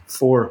ability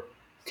for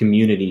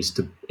communities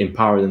to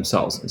empower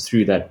themselves. And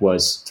through that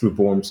was through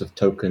forms of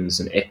tokens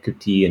and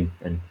equity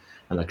and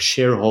like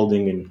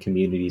shareholding in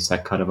communities,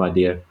 that kind of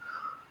idea.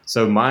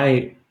 So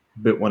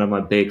one of my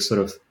big sort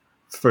of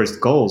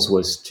first goals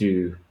was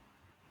to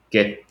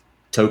get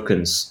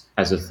tokens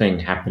as a thing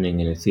happening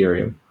in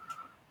Ethereum.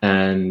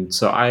 And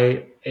so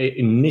I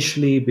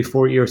initially,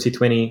 before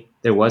ERC20,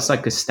 there was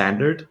like a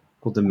standard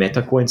called the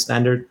MetaCoin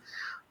standard,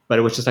 but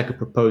it was just like a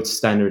proposed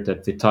standard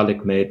that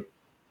Vitalik made.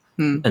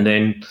 And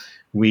then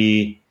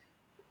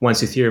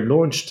once Ethereum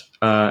launched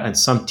and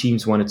some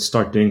teams wanted to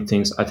start doing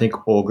things, I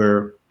think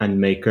Augur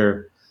and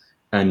Maker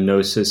and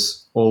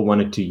Gnosis all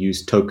wanted to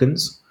use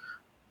tokens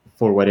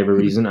for whatever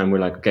reason. And we're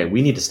like, okay,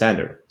 we need a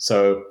standard.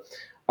 So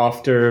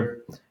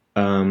after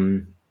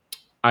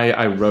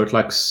I wrote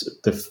like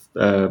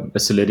a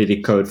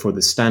Solidity code for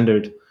the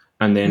standard.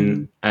 And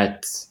then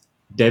at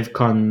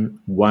DevCon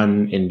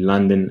 1 in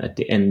London at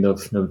the end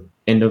of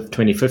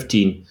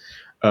 2015,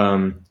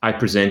 I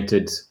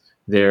presented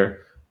there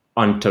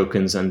on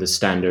tokens and the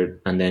standard.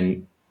 And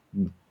then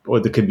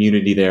the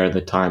community there at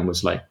the time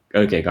was like,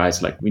 okay,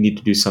 guys, like we need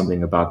to do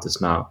something about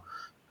this now.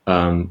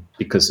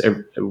 Because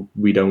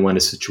we don't want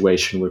a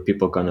situation where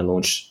people are going to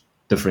launch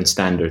different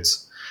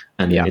standards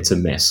and then it's a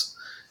mess.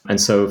 And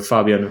so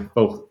Fabian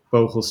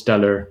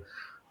Vogelsteller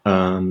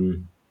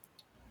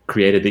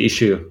created the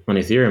issue on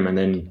Ethereum, and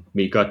then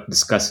we got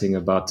discussing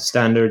about the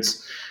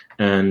standards,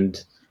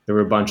 and there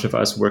were a bunch of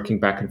us working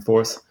back and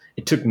forth.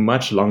 It took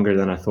much longer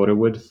than I thought it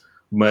would,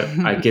 but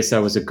I guess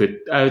that was a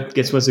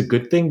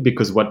good thing,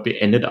 because what we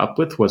ended up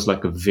with was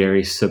like a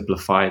very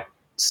simplified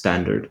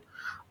standard.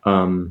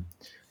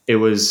 It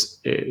was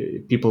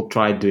people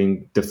tried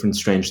doing different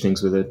strange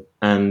things with it,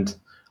 and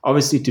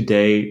obviously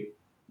today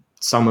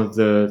some of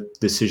the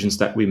decisions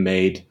that we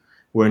made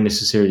weren't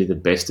necessarily the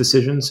best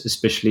decisions,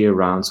 especially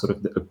around sort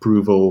of the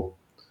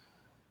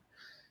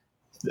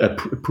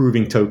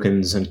approving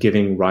tokens and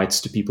giving rights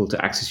to people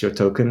to access your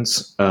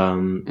tokens.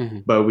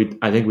 But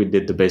I think we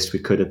did the best we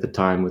could at the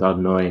time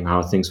without knowing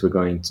how things were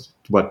going to,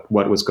 what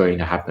was going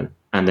to happen.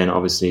 And then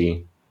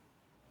obviously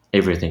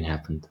everything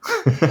happened.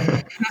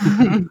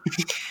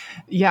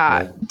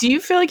 Yeah. Do you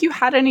feel like you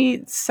had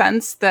any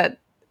sense that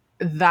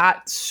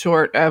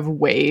sort of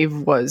wave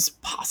was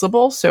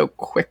possible so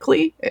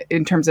quickly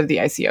in terms of the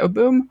ICO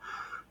boom?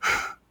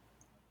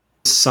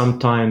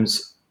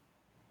 Sometimes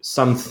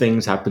some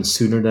things happen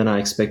sooner than I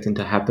expect them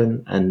to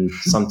happen, and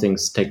some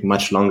things take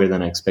much longer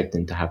than I expect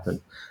them to happen.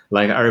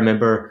 Like I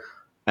remember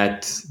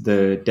at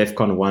the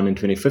DevCon 1 in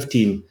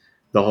 2015,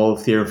 the whole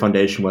Ethereum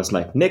Foundation was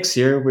like, next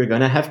year we're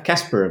going to have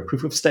Casper and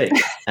proof of stake.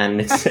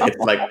 And it's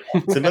like,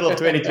 it's the middle of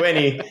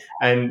 2020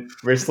 and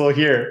we're still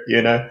here,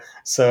 you know?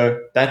 So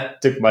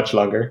that took much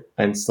longer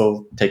and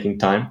still taking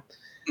time.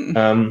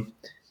 And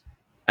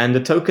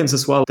the tokens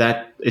as well,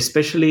 that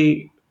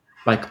especially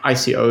like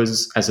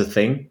ICOs as a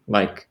thing,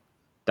 like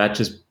that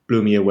just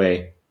blew me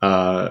away.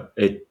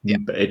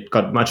 It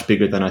got much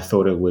bigger than I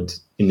thought it would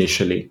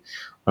initially.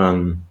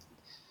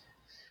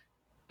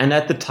 And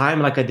at the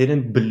time, like I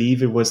didn't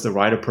believe it was the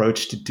right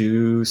approach to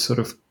do sort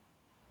of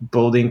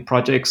building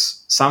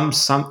projects. Some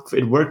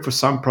it worked for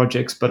some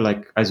projects, but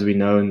like as we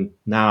know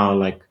now,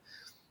 like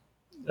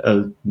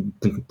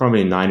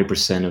probably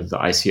 90% of the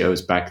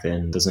ICOs back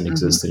then doesn't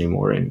exist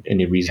anymore in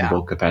any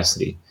reasonable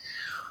capacity.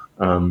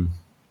 But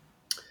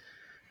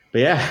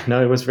yeah,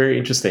 no, it was very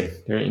interesting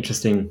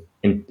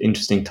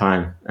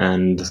time,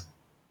 and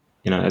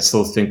you know, I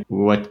still think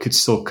what could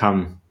still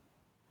come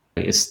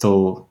is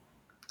still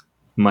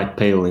might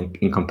pale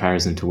in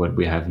comparison to what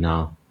we have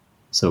now.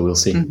 So we'll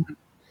see.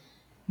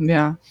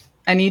 Yeah.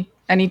 Any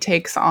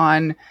takes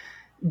on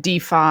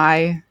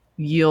DeFi,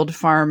 yield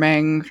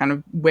farming, kind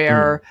of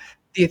where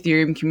the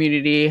Ethereum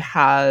community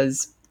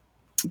has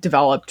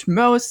developed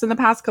most in the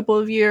past couple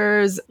of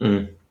years?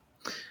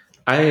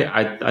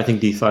 I think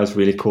DeFi is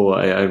really cool.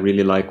 I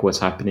really like what's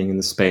happening in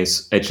the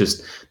space. It's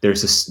just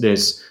there's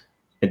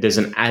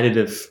an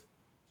additive,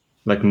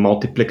 like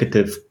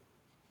multiplicative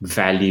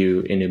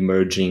value in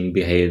emerging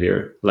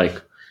behavior.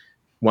 Like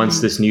once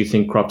this new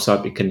thing crops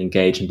up, it can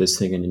engage in this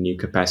thing in a new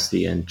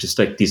capacity, and just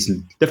like these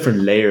different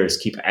layers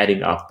keep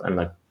adding up and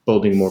like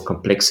building more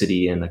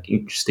complexity and like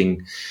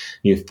interesting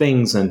new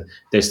things, and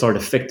they start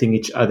affecting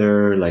each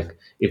other. Like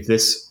if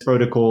this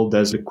protocol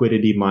does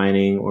liquidity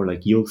mining or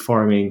like yield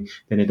farming,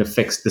 then it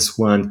affects this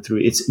one through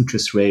its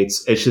interest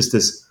rates. It's just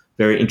this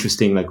very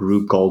interesting like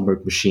Rube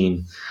Goldberg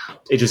machine.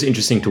 It's just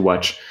interesting to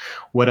watch.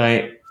 What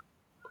I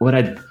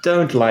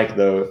don't like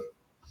though,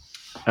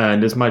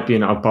 and this might be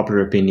an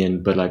unpopular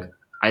opinion, but like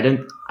I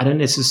don't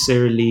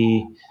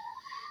necessarily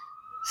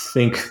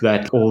think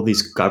that all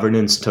these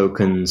governance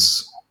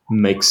tokens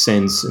make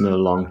sense in a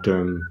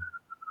long-term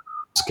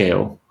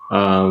scale.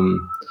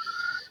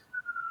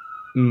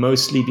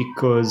 Mostly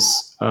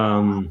because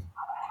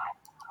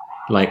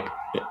like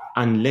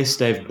unless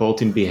they've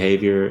built in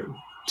behavior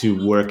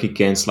to work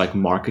against like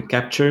market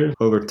capture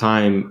over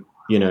time,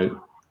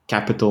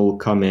 capital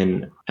come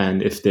in,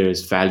 and if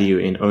there's value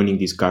in owning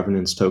these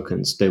governance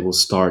tokens, they will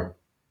start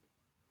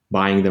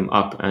buying them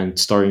up and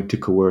starting to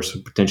coerce or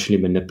potentially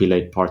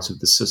manipulate parts of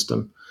the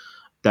system.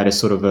 That is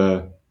sort of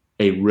a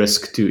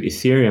risk to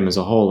Ethereum as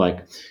a whole.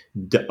 Like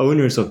the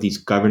owners of these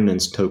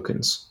governance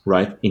tokens,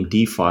 right, in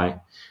DeFi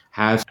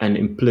have an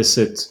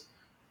implicit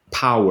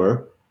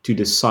power to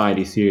decide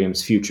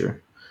Ethereum's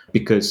future.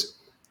 Because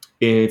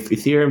if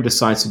Ethereum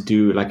decides to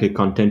do like a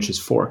contentious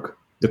fork,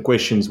 the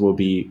questions will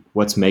be,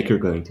 what's Maker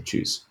going to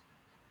choose?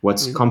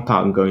 What's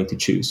Compound going to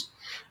choose?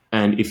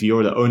 And if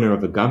you're the owner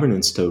of a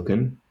governance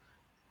token,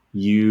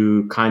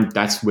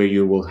 that's where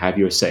you will have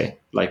your say.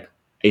 Like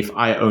if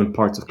I own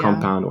parts of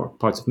Compound or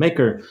parts of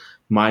Maker,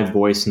 my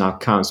voice now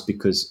counts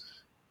because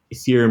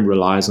Ethereum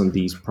relies on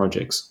these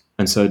projects.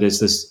 And so there's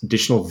this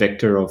additional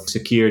vector of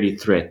security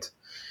threat.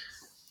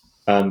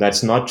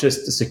 That's not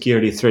just a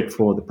security threat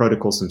for the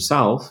protocols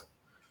themselves,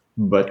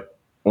 but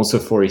also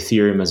for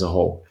Ethereum as a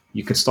whole.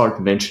 You can start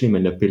eventually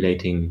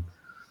manipulating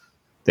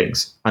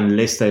things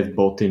unless they've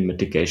built in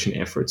mitigation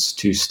efforts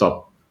to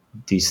stop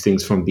these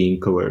things from being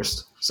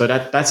coerced. So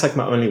that's like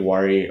my only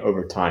worry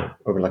over time,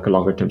 over like a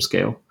longer term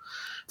scale.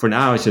 For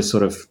now, it's just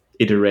sort of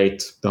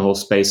iterate. The whole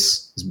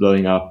space is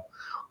blowing up.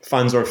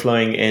 Funds are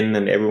flowing in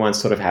and everyone's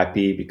sort of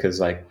happy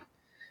because like,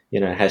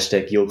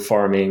 hashtag yield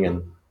farming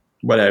and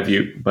what have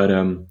you. But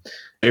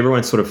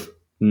everyone's sort of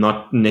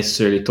not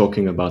necessarily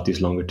talking about these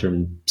longer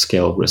term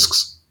scale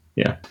risks.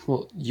 Yeah.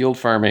 Well, yield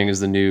farming is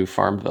the new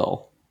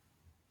Farmville.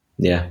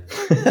 Yeah.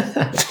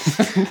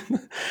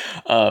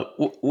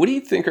 What do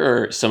you think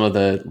are some of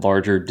the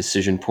larger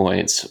decision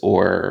points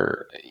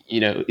or,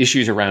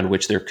 issues around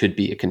which there could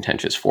be a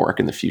contentious fork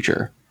in the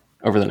future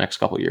over the next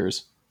couple of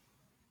years?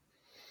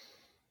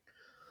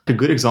 A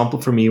good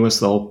example for me was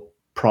the whole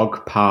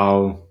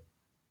ProgPow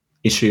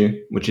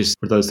issue, which is,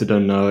 for those that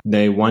don't know,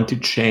 they want to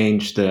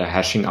change the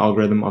hashing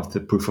algorithm of the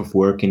proof of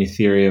work in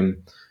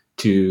Ethereum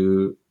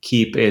to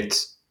keep it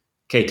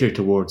catered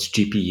towards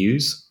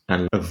GPUs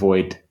and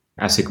avoid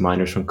ASIC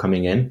miners from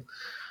coming in.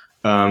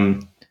 I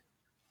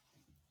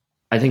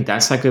think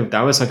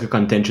that was like a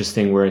contentious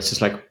thing where it's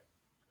just like,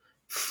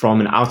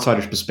 from an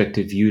outsider's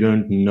perspective, you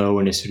don't know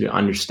or necessarily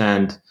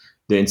understand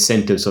the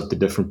incentives of the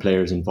different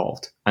players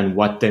involved and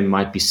what they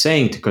might be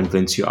saying to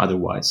convince you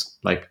otherwise.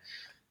 Like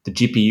the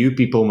GPU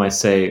people might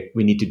say,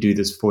 we need to do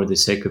this for the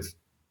sake of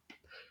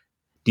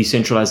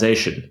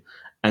decentralization.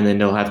 And then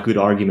they'll have good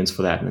arguments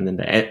for that. And then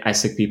the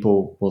ASIC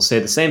people will say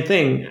the same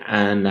thing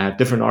and have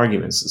different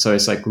arguments. So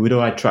it's like, who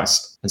do I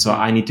trust? And so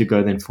I need to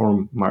go then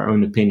form my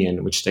own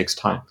opinion, which takes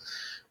time.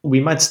 We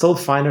might still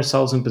find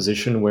ourselves in a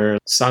position where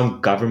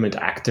some government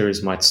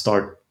actors might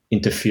start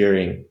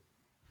interfering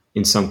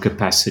in some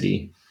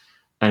capacity,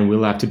 and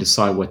we'll have to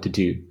decide what to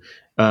do.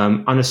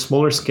 On a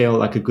smaller scale,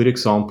 like a good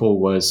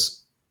example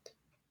is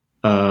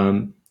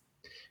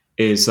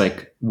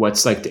like,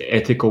 what's like the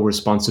ethical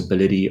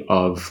responsibility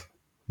of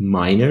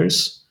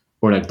miners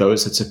or like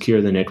those that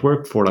secure the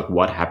network for like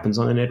what happens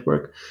on the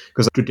network?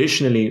 Because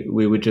traditionally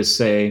we would just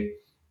say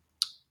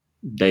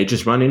they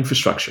just run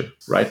infrastructure,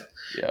 right?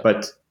 Yeah.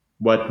 But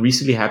what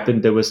recently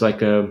happened, there was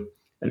like an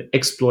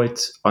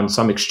exploit on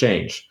some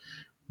exchange,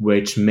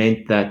 which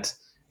meant that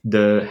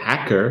the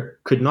hacker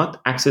could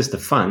not access the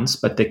funds,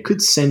 but they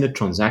could send a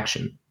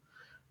transaction,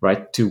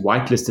 right, to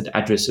whitelisted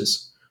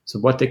addresses. So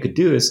what they could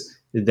do is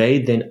they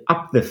then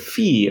up the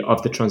fee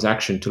of the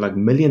transaction to like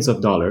millions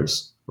of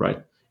dollars,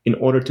 right, in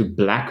order to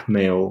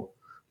blackmail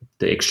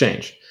the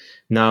exchange.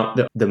 Now,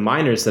 the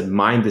miners that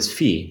mine this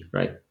fee,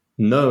 right,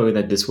 know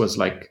that this was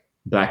like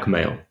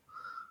blackmail.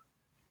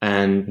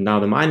 And now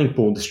the mining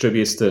pool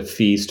distributes the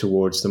fees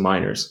towards the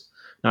miners.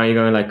 Now you're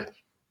going like,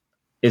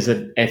 is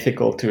it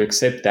ethical to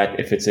accept that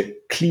if it's a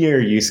clear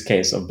use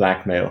case of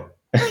blackmail,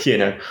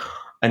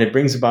 And it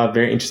brings about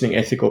very interesting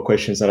ethical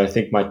questions that I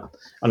think might,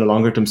 on a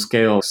longer term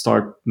scale,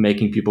 start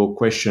making people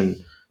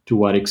question to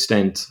what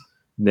extent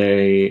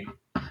they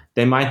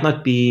might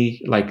not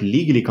be like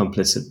legally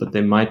complicit, but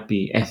they might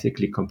be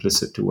ethically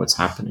complicit to what's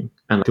happening.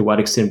 And to what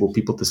extent will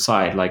people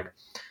decide like,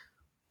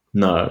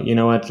 no, you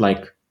know what,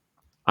 like,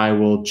 I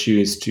will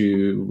choose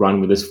to run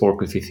with this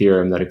fork of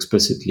Ethereum that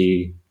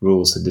explicitly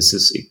rules that this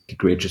is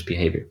egregious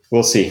behavior.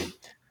 We'll see.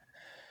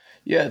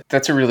 Yeah,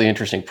 that's a really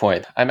interesting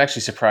point. I'm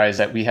actually surprised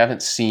that we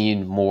haven't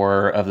seen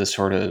more of the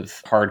sort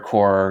of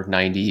hardcore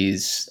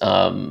 90s.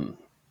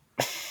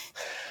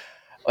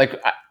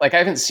 like I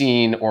haven't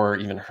seen or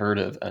even heard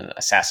of an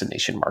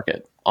assassination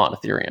market on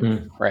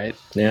Ethereum, right?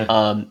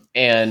 Yeah.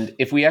 And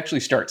if we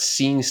actually start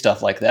seeing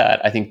stuff like that,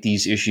 I think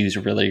these issues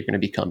really are going to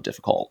become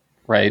difficult,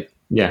 right?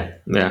 Yeah,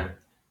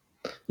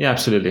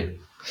 absolutely.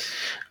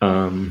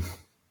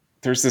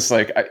 There's this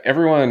like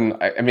everyone.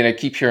 I mean, I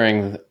keep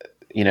hearing,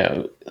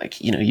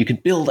 you can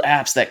build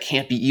apps that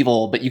can't be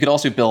evil, but you could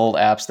also build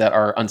apps that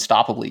are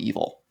unstoppably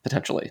evil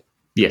potentially.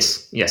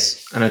 Yes,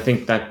 and I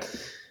think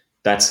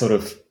that's sort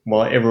of,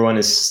 while everyone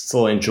is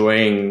still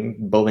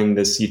enjoying building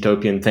this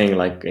utopian thing,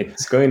 like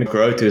it's going to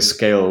grow to a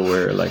scale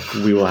where like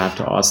we will have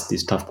to ask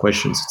these tough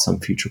questions at some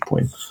future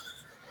point.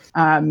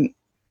 Can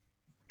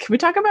we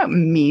talk about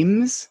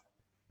memes?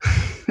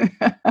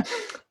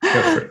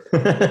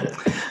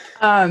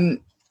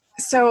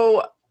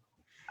 So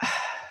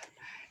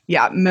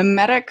yeah,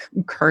 mimetic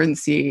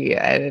currency,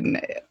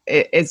 and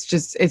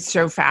it's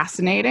so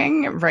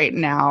fascinating right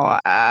now.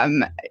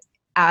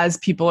 As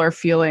people are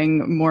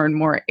feeling more and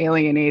more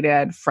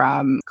alienated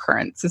from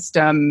current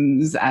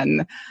systems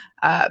and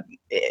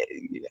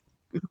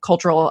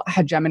cultural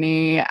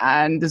hegemony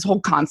and this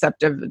whole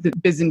concept of the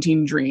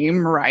Byzantine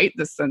dream, right?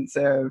 The sense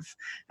of,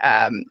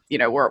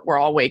 we're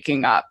all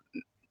waking up.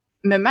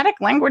 Mimetic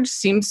language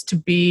seems to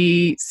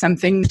be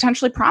something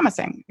potentially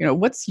promising.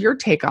 What's your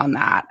take on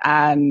that?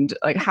 And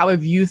like, how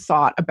have you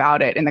thought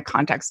about it in the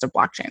context of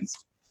blockchains?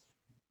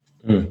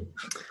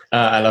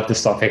 I love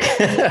this topic.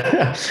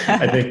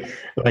 I think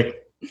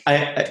like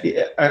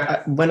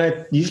I when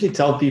I usually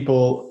tell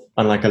people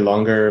on like a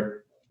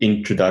longer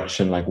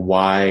introduction, like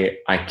why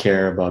I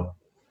care about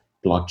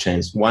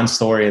blockchains, one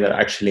story that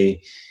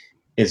actually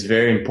is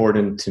very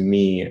important to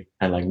me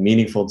and like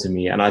meaningful to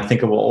me, and I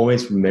think I will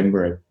always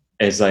remember it,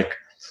 is like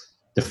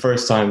the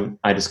first time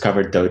I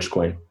discovered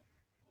Dogecoin.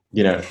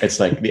 It's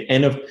like the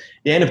end of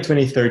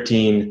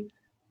 2013.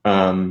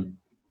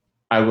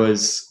 I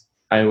was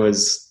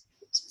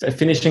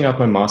finishing up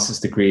my master's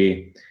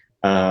degree.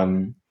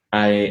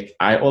 I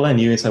all I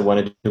knew is I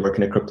wanted to work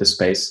in a crypto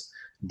space.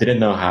 Didn't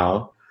know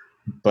how,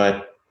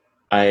 but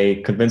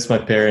I convinced my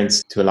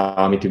parents to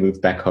allow me to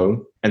move back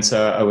home. And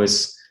so I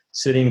was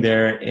sitting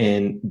there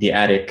in the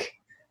attic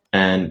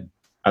and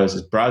I was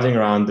just browsing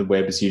around the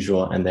web as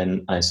usual. And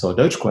then I saw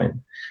Dogecoin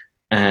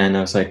and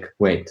I was like,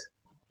 wait,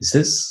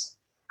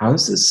 how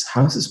is this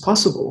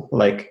possible?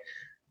 Like,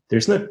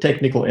 there's no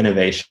technical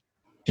innovation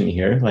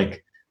here.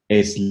 Like,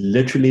 it's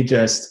literally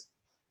just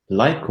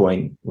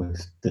Litecoin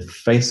with the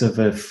face of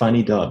a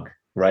funny dog,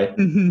 right?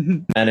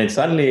 And it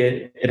suddenly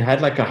it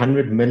had like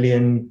 $100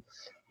 million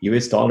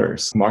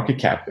market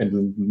cap in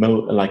the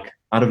middle, like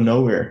out of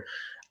nowhere.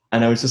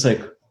 And I was just like,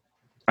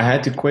 I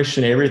had to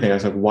question everything. I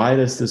was like, why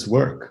does this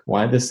work?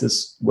 Why does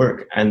this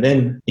work? And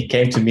then it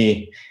came to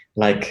me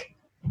like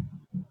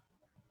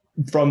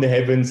from the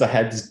heavens. I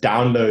had this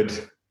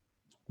download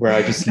where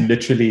I just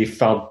literally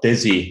felt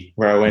dizzy,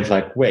 where I went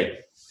like, wait,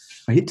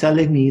 are you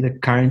telling me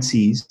that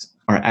currencies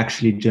are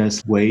actually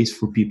just ways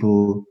for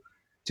people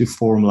to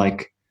form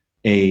like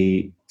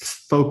a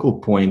focal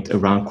point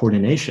around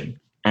coordination?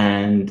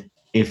 And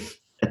if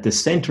at the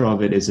center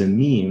of it is a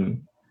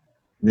meme,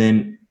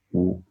 then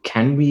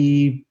can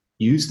we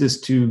use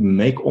this to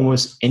make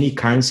almost any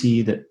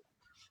currency that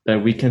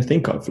we can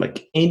think of?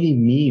 Like any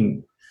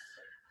meme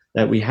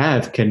that we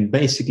have can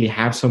basically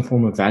have some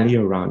form of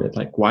value around it.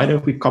 Like, why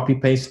don't we copy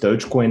paste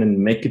Dogecoin and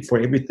make it for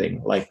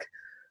everything? Like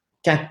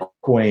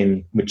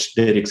Catcoin, which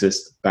did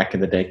exist back in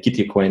the day,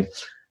 Kitty Coin,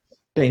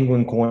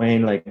 Penguin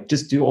Coin, like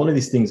just do all of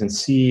these things and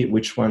see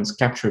which ones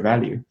capture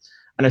value.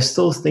 And I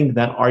still think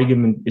that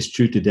argument is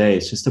true today.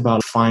 It's just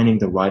about finding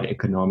the right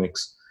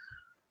economics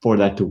for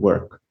that to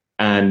work.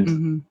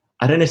 And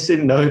I don't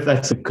necessarily know if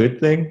that's a good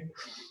thing.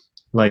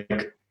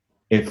 Like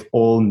if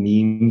all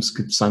memes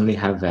could suddenly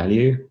have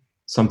value,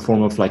 some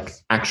form of like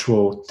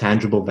actual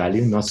tangible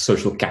value, not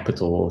social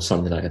capital or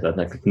something like that.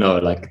 Like, no,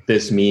 like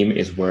this meme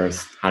is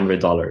worth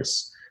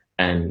 $100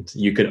 and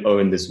you could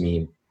own this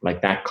meme.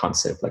 Like that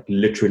concept, like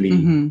literally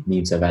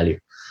memes have value.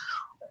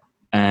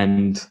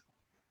 And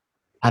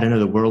I don't know,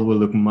 the world will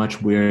look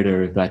much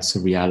weirder if that's a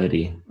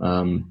reality.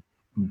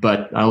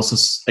 But I also,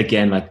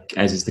 again, like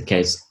as is the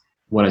case,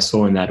 what I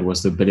saw in that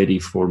was the ability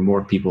for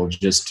more people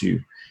just to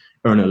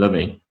earn a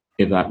living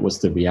if that was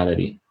the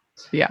reality.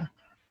 Yeah.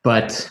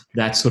 But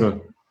that sort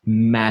of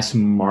mass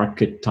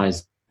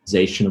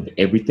marketization of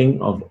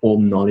everything, of all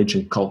knowledge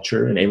and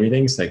culture and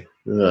everything, it's like,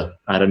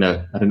 I don't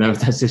know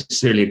if that's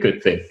necessarily a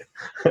good thing.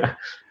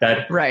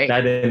 That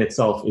in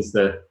itself is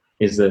the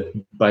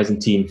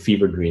Byzantine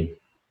fever dream.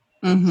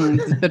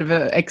 It's a bit of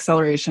an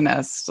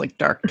accelerationist, like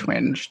dark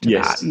twinge to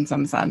that in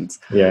some sense.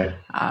 Yeah.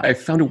 I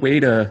found a way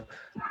to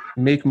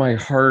make my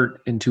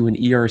heart into an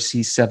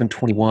ERC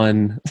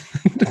 721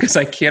 because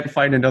I can't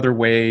find another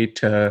way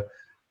to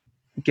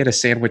get a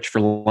sandwich for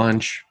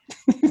lunch.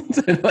 Yeah.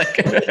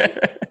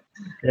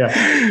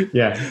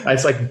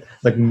 It's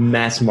like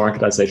mass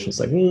marketization. It's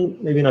like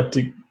maybe not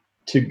too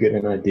good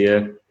an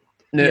idea.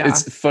 No,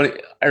 it's funny.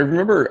 I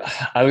remember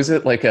I was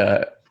at like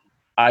a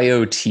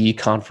IoT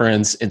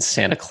conference in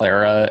Santa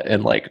Clara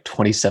in like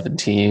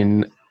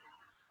 2017,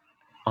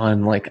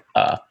 on like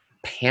a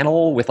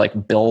panel with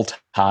like Bill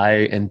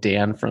Ty and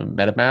Dan from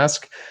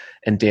MetaMask,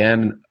 and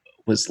Dan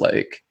was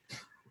like,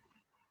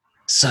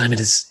 Simon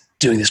is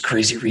doing this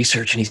crazy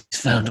research and he's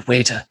found a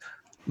way to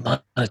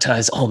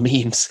monetize all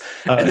memes.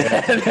 And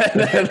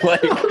then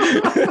like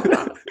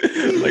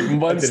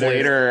months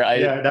later,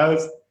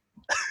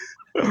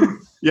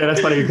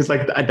 that's funny because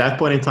like at that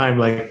point in time,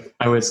 like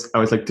I was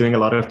like doing a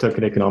lot of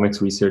token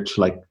economics research,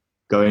 like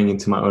going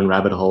into my own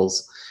rabbit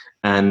holes,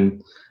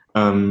 and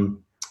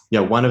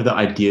one of the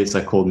ideas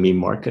I called meme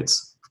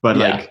markets, but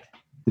like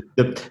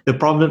the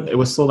problem, it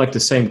was still like the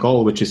same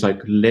goal, which is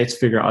like, let's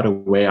figure out a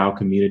way our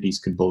communities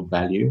can build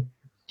value.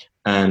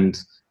 And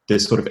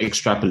this sort of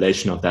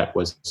extrapolation of that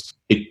was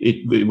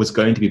it was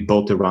going to be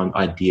built around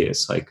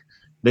ideas. Like,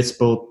 let's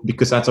build,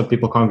 because that's how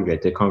people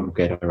congregate. They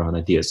congregate around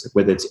ideas, like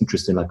whether it's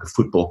interest in like a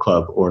football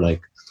club or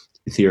like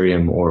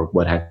Ethereum or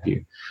what have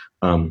you.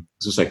 So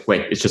it's like,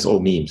 wait, it's just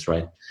all memes,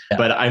 right? Yeah.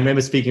 But I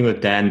remember speaking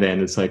with Dan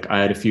then. It's like I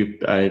had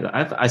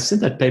I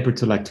sent that paper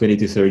to like 20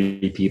 to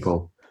 30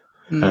 people,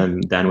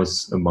 and Dan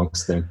was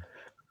amongst them.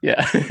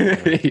 Yeah.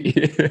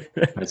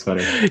 That's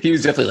funny. He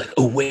was definitely like,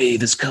 a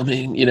wave is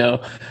coming, you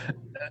know?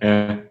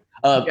 Yeah.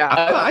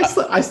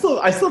 I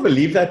still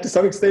believe that to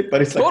some extent,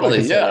 but it's like, totally,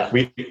 like said,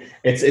 like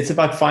it's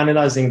about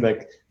finalizing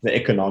like the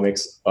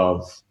economics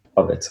of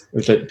it,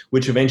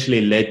 which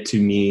eventually led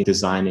to me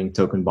designing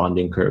token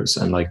bonding curves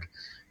and like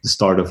the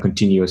start of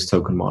continuous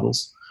token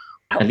models.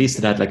 At least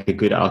it had like a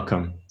good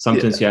outcome.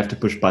 Sometimes you have to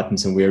push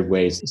buttons in weird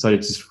ways. So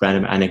it's just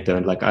random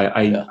anecdote. Like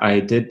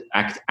I did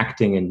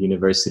acting in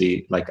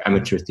university, like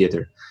amateur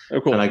theater. Oh,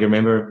 cool. And like I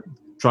remember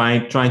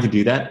trying to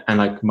do that, and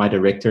like my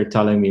director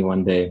telling me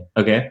one day,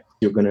 okay,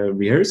 you're gonna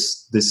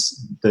rehearse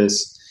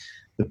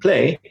the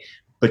play,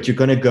 but you're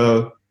gonna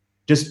go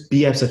just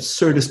be as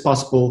absurd as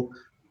possible,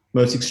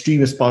 most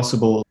extreme as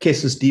possible,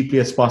 kiss as deeply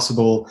as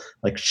possible,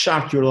 like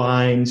shout your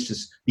lines,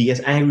 just be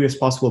as angry as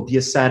possible, be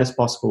as sad as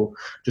possible,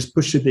 just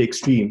push to the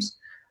extremes.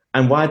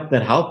 And what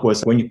that helped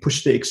was when you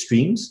push the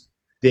extremes,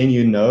 then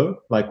you know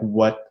like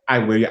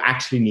where you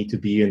actually need to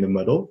be in the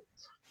middle.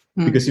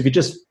 Because if you're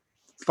just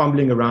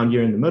fumbling around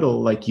here in the middle,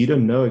 like you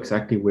don't know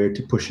exactly where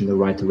to push in the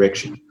right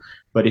direction.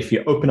 But if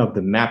you open up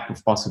the map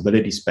of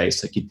possibility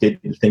space, like you did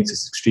things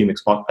as extreme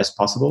as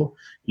possible,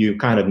 you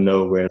kind of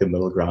know where the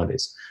middle ground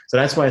is. So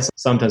that's why it's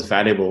sometimes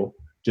valuable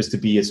just to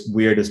be as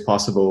weird as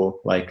possible.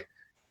 Like,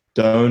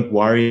 don't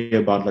worry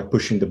about like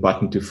pushing the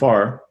button too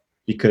far,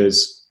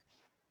 because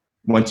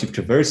once you've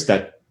traversed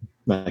that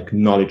like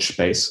knowledge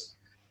space,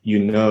 you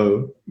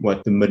know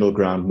what the middle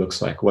ground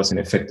looks like, what's an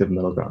effective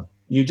middle ground.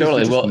 You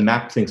just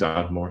map things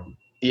out more.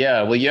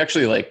 Yeah, well, you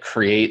actually like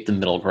create the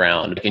middle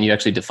ground, and you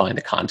actually define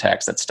the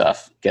context that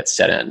stuff gets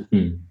set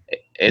in.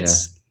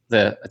 It's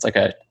like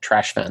a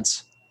trash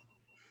fence.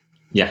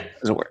 Yeah,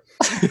 doesn't work.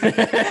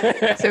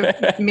 So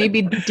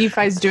maybe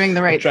DeFi's doing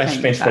the right trash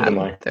thing. fence for the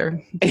mind. They're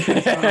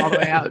going all the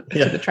way out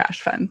to the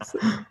trash fence.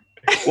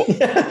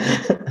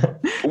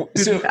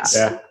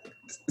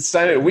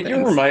 Simon, would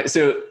you remind?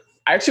 So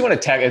I actually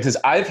want to tag it because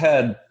I've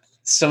had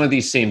some of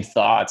these same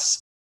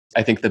thoughts.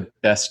 I think the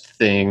best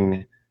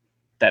thing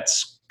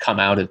that's come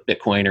out of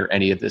Bitcoin or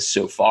any of this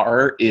so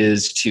far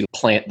is to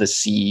plant the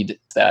seed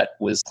that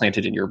was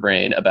planted in your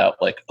brain about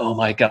like, oh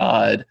my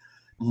God,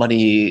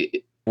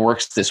 money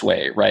works this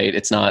way, right?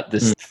 It's not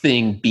this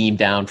thing beamed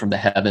down from the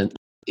heaven.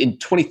 In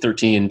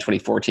 2013,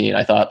 2014,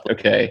 I thought,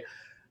 okay,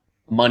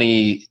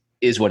 money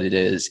is what it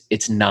is.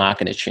 It's not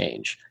going to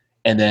change.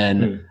 And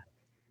then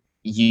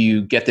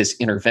you get this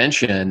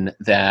intervention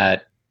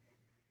that,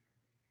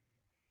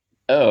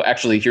 oh,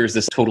 actually, here's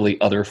this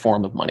totally other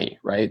form of money,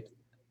 right?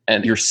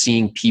 And you're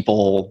seeing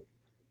people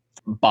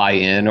buy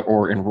in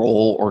or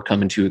enroll or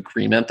come into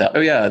agreement that,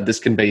 oh yeah, this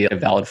can be a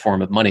valid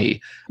form of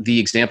money. The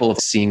example of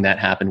seeing that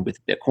happen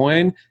with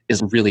Bitcoin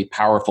is really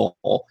powerful.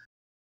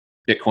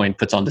 Bitcoin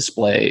puts on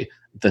display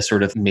the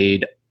sort of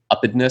made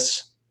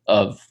upness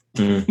of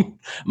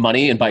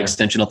money, and by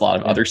extension, a lot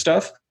of other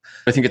stuff.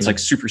 I think it's like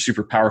super,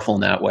 super powerful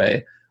in that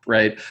way,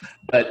 right?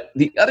 But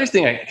the other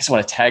thing I guess I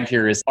want to tag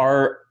here is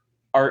our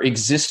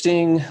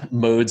existing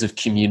modes of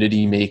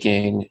community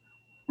making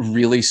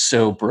really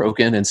so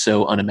broken and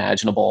so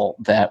unimaginable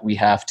that we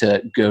have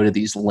to go to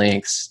these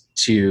lengths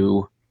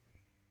to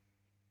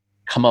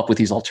come up with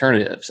these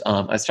alternatives.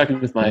 I was talking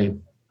with my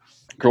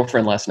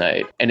girlfriend last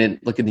night, and in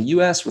the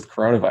US with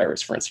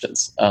coronavirus, for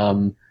instance,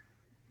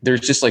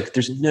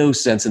 there's no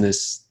sense in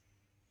this.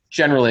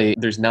 Generally,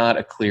 there's not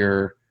a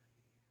clear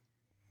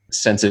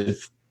sense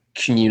of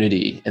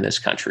community in this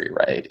country,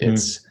 right?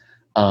 It's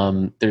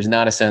there's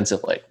not a sense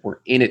of like we're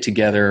in it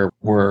together,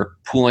 we're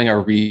pooling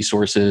our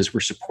resources, we're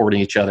supporting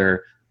each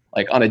other.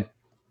 Like on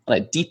a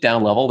deep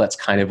down level, that's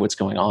kind of what's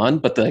going on.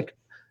 But at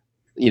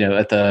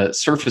the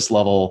surface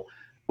level,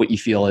 what you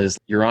feel is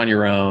you're on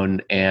your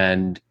own,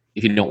 and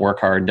if you don't work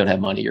hard and don't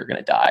have money, you're going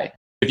to die.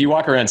 If you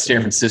walk around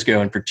San Francisco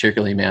and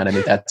particularly, man, I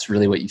mean, that's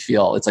really what you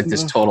feel. It's like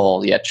this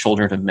total,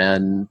 children of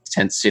men,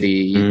 tent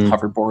city,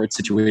 hoverboard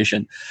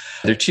situation.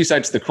 There are two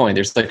sides to the coin.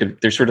 There's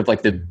there's sort of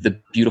like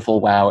the beautiful,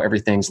 wow,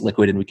 everything's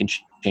liquid and we can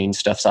change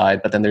stuff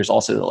side. But then there's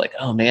also the like,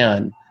 oh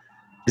man,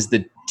 is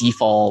the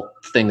default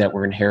thing that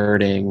we're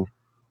inheriting,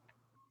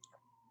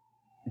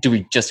 do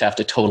we just have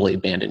to totally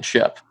abandon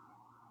ship?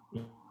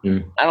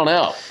 I don't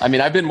know. I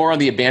mean, I've been more on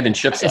the abandoned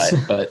ship side,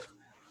 but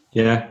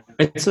yeah,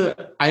 I've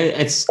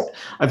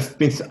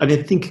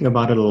been thinking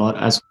about it a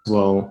lot as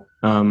well.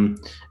 And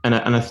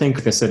I think,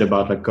 like I said,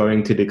 about like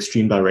going to the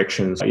extreme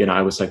directions,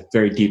 I was like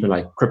very deep in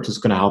like crypto's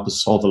going to help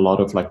us solve a lot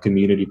of like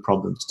community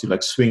problems, to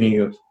like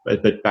swinging a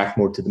bit back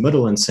more to the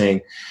middle and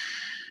saying,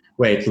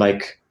 wait,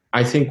 like,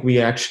 I think we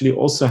actually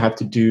also have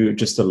to do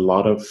just a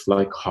lot of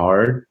like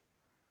hard,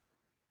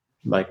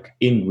 like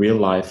in real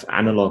life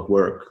analog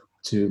work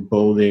to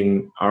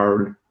building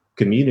our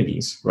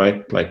communities,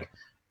 right? Like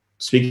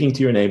speaking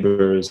to your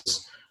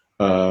neighbors,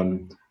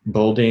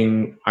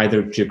 building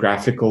either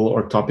geographical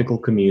or topical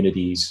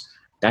communities.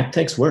 That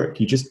takes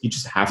work. You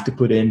just have to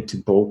put in to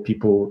build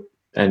people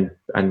and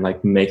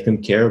like make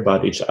them care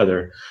about each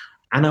other.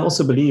 And I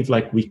also believe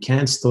like we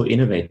can still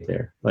innovate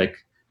there. Like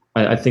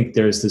I think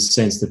there's this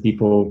sense that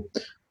people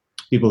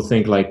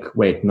think like,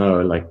 wait, no,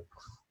 like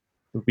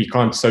we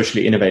can't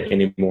socially innovate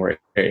anymore.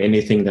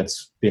 Anything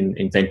that's been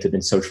invented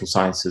in social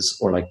sciences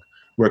or like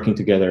working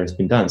together has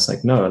been done. It's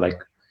like, no, like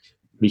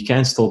we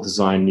can still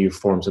design new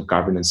forms of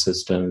governance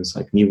systems,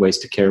 like new ways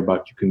to care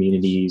about your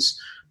communities,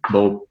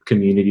 build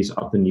communities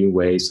up in new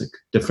ways, like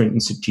different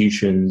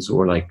institutions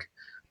or like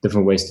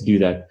different ways to do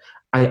that.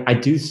 I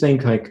do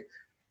think like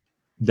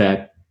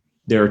that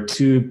there are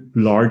two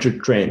larger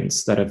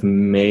trends that have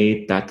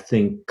made that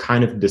thing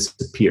kind of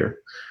disappear,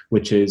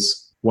 which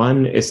is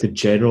one is the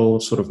general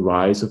sort of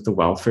rise of the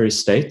welfare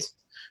state,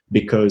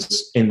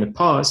 because in the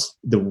past,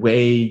 the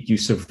way you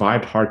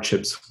survived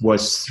hardships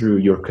was through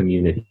your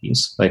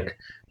communities, like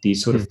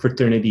these sort of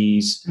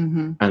fraternities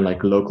and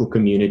like local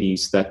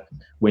communities that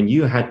when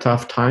you had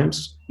tough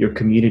times, your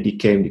community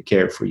came to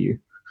care for you,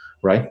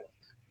 right?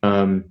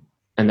 And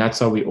that's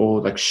how we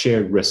all like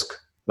shared risk.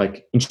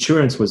 Like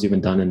insurance was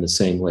even done in the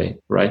same way,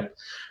 right?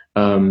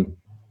 And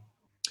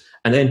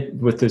then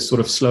with this sort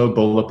of slow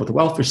build-up of the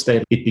welfare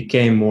state, it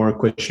became more a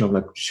question of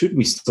like, should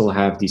we still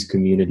have these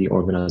community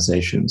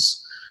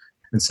organizations?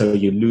 And so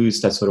you lose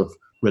that sort of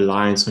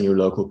reliance on your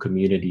local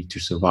community to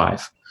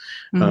survive.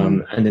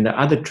 And then the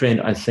other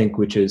trend, I think,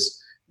 which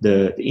is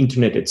the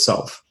internet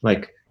itself,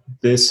 like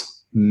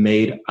this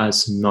made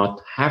us not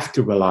have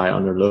to rely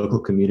on our local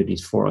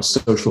communities for our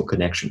social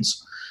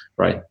connections,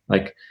 right?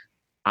 Like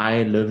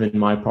I live in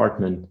my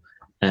apartment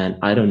and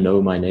I don't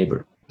know my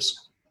neighbors.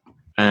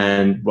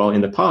 And well,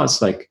 in the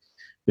past, like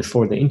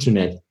before the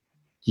internet,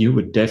 you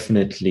would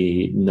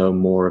definitely know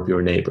more of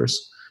your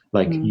neighbors.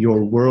 Like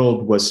your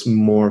world was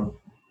more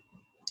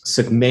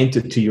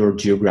segmented to your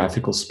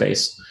geographical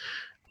space.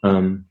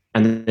 And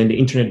then the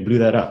internet blew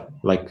that up.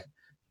 Like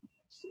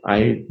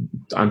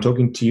I'm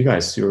talking to you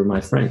guys, you're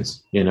my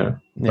friends,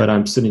 but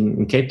I'm sitting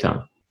in Cape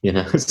Town,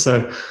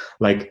 so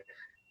like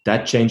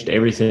that changed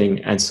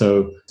everything. And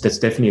so that's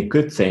definitely a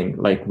good thing.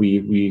 Like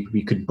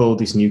we could build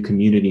these new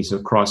communities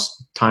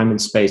across time and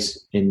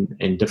space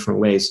in different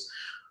ways.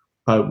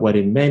 But what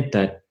it meant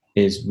that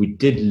is we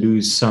did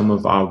lose some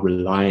of our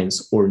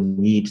reliance or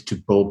need to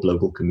build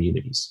local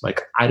communities.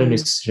 Like I don't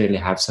necessarily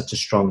have such a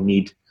strong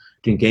need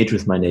to engage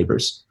with my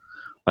neighbors.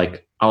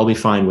 Like I'll be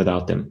fine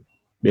without them,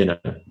 And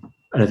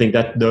I think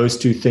that those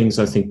two things,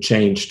 I think,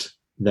 changed,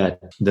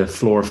 that the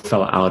floor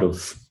fell out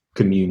of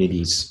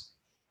communities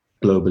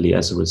globally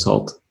as a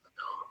result.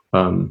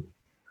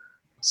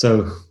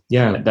 So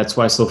yeah, that's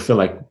why I still feel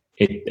like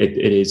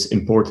it is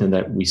important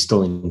that we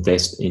still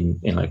invest in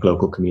like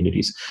local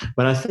communities.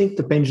 But I think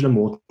the pendulum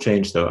will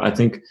change, though. I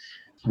think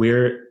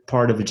we're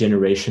part of a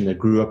generation that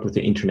grew up with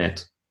the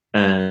internet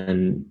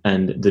and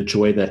the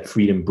joy that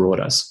freedom brought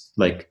us.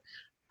 Like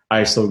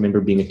I still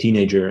remember being a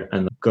teenager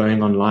and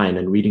going online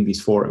and reading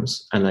these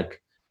forums and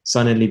like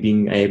suddenly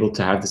being able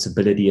to have this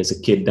ability as a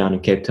kid down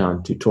in Cape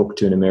Town to talk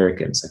to an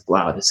American. It's like,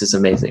 wow, this is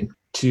amazing.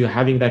 To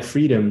having that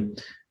freedom,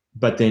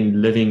 but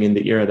then living in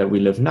the era that we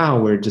live now,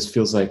 where it just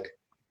feels like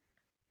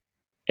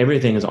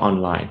everything is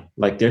online.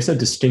 Like there's no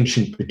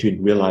distinction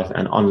between real life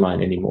and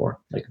online anymore.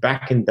 Like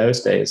back in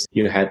those days,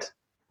 you had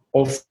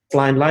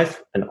offline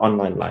life and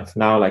online life.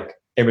 Now, like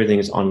everything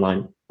is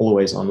online,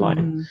 always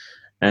online.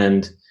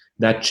 And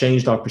that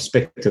changed our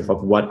perspective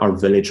of what our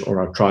village or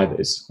our tribe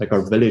is. Like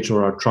our village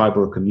or our tribe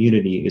or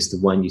community is the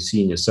one you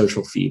see in your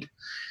social feed.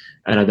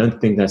 And I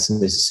don't think that's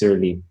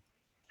necessarily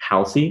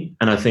healthy.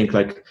 And I think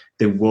like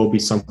there will be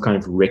some kind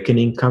of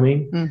reckoning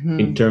coming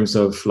in terms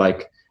of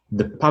like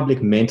the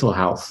public mental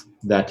health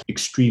that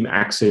extreme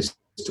access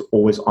to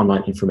always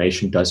online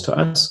information does to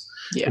us.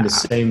 In the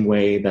same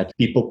way that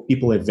people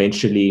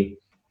eventually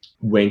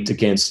went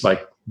against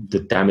like the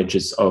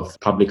damages of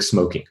public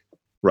smoking,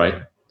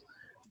 right?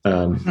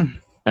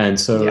 And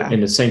so in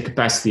the same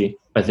capacity,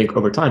 I think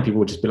over time people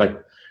would just be like,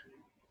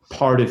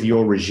 part of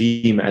your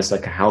regime as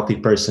like a healthy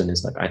person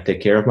is like, I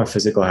take care of my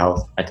physical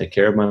health, I take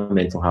care of my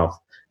mental health,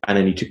 and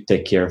I need to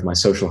take care of my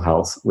social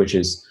health, which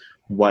is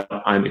what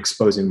I'm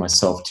exposing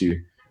myself to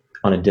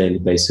on a daily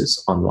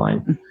basis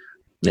online.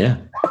 Yeah.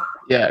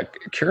 Yeah.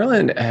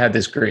 Carolyn had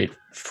this great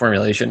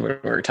formulation when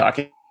we were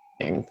talking,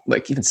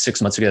 like even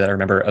 6 months ago, that I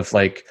remember, of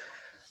like,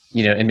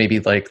 you know, in maybe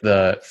like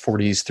the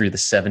 40s through the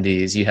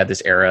 70s, you had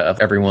this era of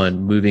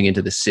everyone moving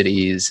into the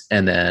cities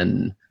and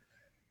then,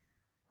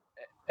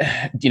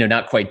 you know,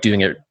 not quite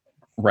doing it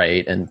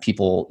right, and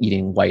people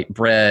eating white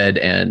bread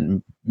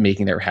and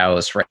making their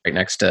house right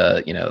next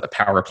to, you know, the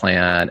power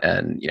plant,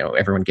 and, you know,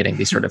 everyone getting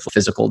these sort of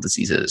physical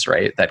diseases,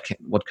 right, that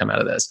would come out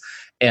of this.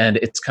 And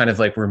it's kind of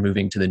like we're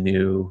moving to the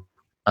new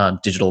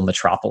digital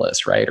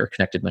metropolis, right, or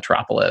connected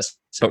metropolis,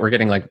 but we're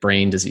getting like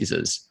brain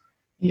diseases.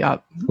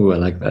 Yep. Ooh, I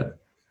like that.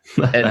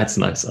 That's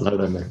nice. I love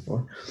that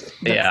metaphor.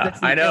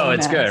 That's I know,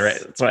 illness. it's good, right?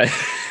 That's why.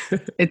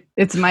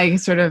 It's my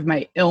sort of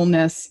my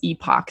illness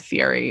epoch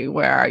theory,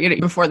 where, you know,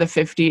 before the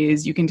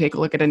 50s, you can take a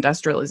look at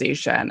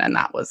industrialization, and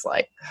that was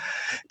like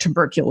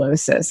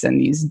tuberculosis and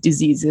these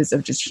diseases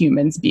of just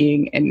humans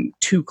being in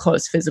too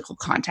close physical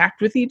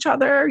contact with each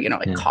other, you know,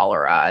 like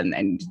cholera,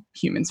 and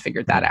humans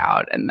figured that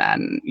out. And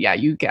then,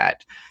 you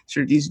get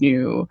sort of these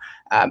new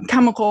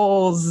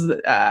chemicals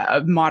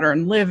of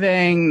modern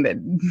living that,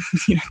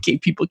 you know,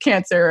 gave people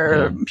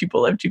cancer.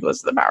 People live too close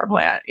to the power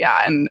plant.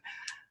 And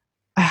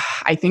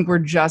I think we're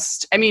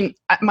just, I mean,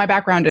 my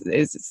background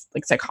is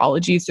like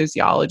psychology,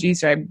 sociology.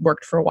 So I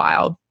worked for a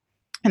while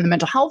in the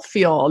mental health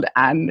field,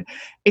 and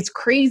it's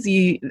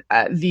crazy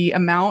the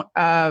amount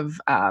of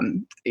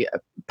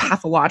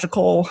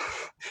pathological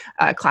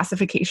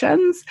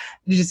classifications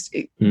just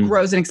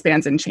grows and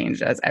expands and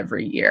changes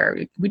every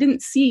year. We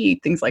didn't see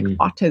things like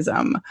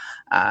autism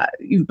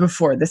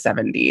before the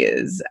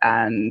 70s,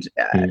 and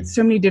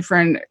so many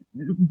different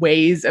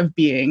ways of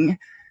being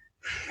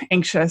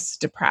anxious,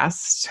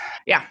 depressed.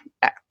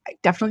 I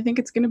definitely think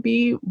it's going to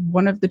be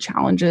one of the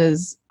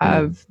challenges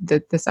of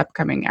this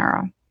upcoming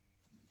era.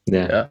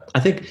 Yeah.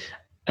 I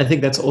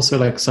think that's also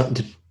like something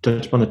to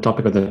touch upon the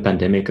topic of the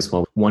pandemic as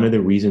well. One of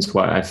the reasons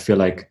why I feel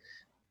like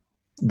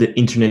the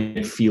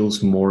internet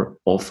feels more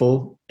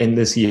awful in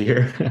this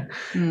year,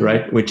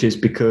 right? Which is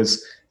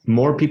because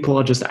more people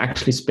are just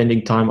actually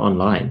spending time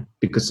online,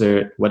 because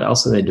what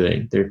else are they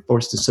doing? They're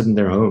forced to sit in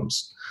their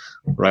homes,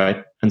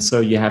 right? And so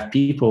you have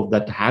people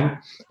that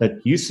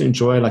used to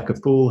enjoy like a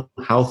full,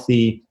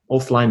 healthy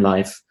offline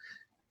life,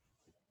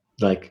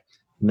 like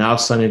now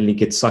suddenly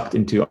get sucked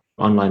into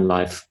online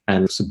life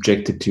and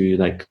subjected to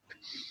like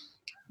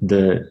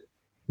the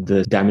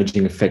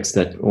damaging effects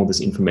that all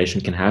this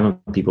information can have on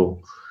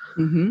people,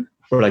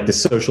 or like the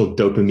social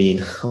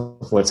dopamine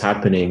of what's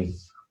happening.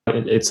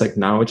 It's like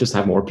now we just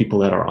have more people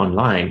that are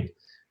online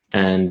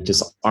and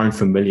just aren't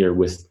familiar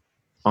with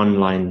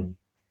online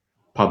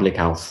public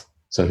health,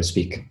 so to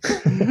speak.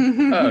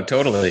 Oh,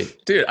 totally.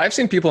 Dude, I've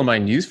seen people in my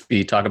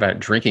newsfeed talk about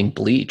drinking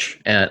bleach,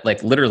 and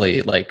like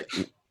literally like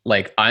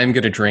I'm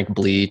going to drink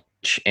bleach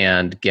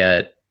and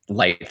get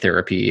light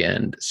therapy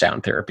and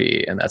sound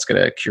therapy, and that's going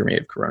to cure me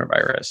of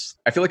coronavirus.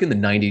 I feel like in the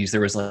 90s,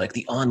 there was like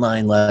the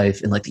online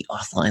life and like the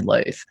offline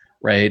life,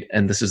 right?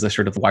 And this is the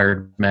sort of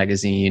Wired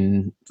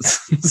magazine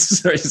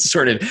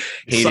sort of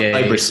heyday.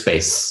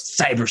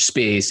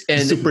 Cyberspace.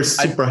 And super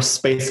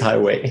space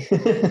highway.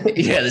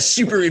 Yeah, the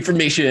super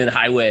information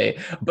highway.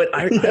 But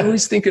I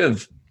always think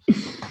of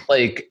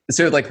like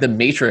The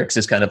Matrix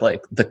is kind of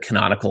like the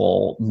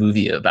canonical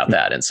movie about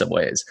that in some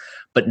ways.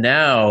 But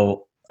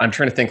now I'm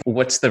trying to think,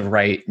 what's the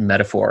right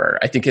metaphor?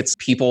 I think it's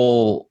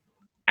people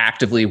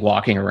actively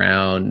walking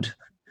around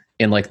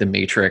in like the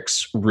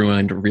Matrix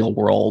ruined real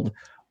world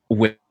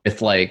with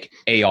like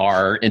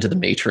AR into the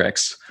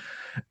Matrix.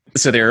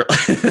 So they're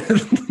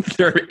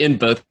in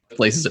both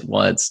places at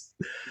once.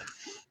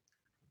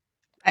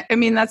 I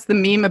mean, that's the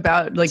meme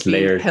about like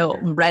being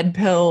red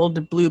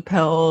pilled, blue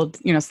pilled.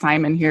 You know,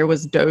 Simon here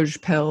was Doge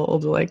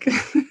pilled. Like,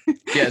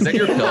 yeah, is that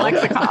your pill?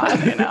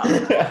 Lexicon, you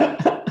know.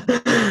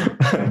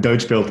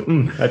 Doge pilled.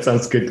 That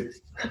sounds good.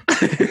 I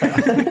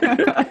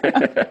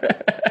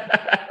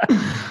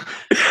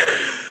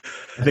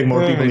think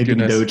more people need to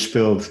be Doge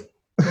pilled.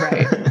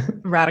 Right.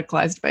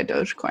 Radicalized by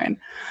Dogecoin.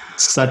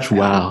 Such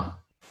wow.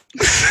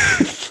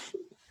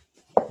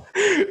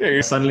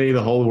 Suddenly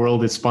the whole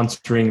world is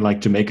sponsoring like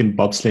Jamaican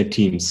bobsled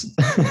teams.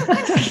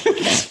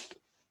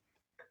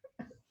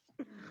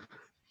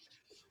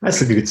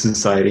 That's a good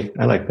society.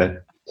 I like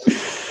that.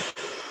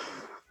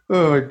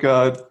 Oh my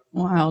God.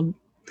 Wild.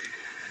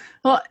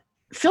 Well,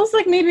 it feels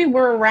like maybe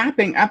we're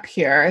wrapping up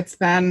here. It's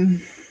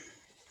been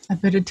a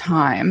bit of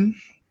time.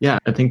 Yeah,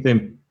 I think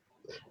the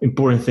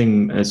important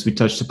thing, as we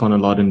touched upon a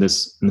lot in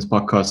this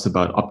podcast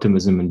about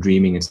optimism and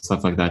dreaming and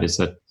stuff like that, is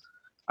that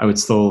I would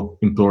still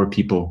implore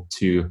people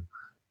to,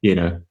 you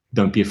know,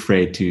 don't be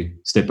afraid to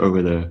step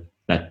over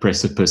that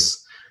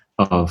precipice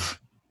of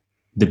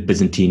the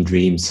Byzantine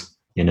dreams,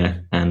 you know,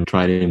 and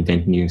try to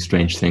invent new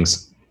strange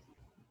things.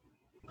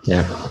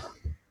 Yeah.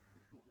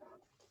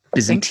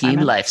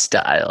 Byzantine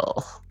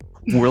lifestyle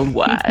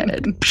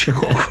worldwide.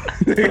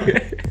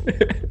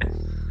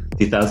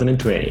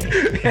 2020.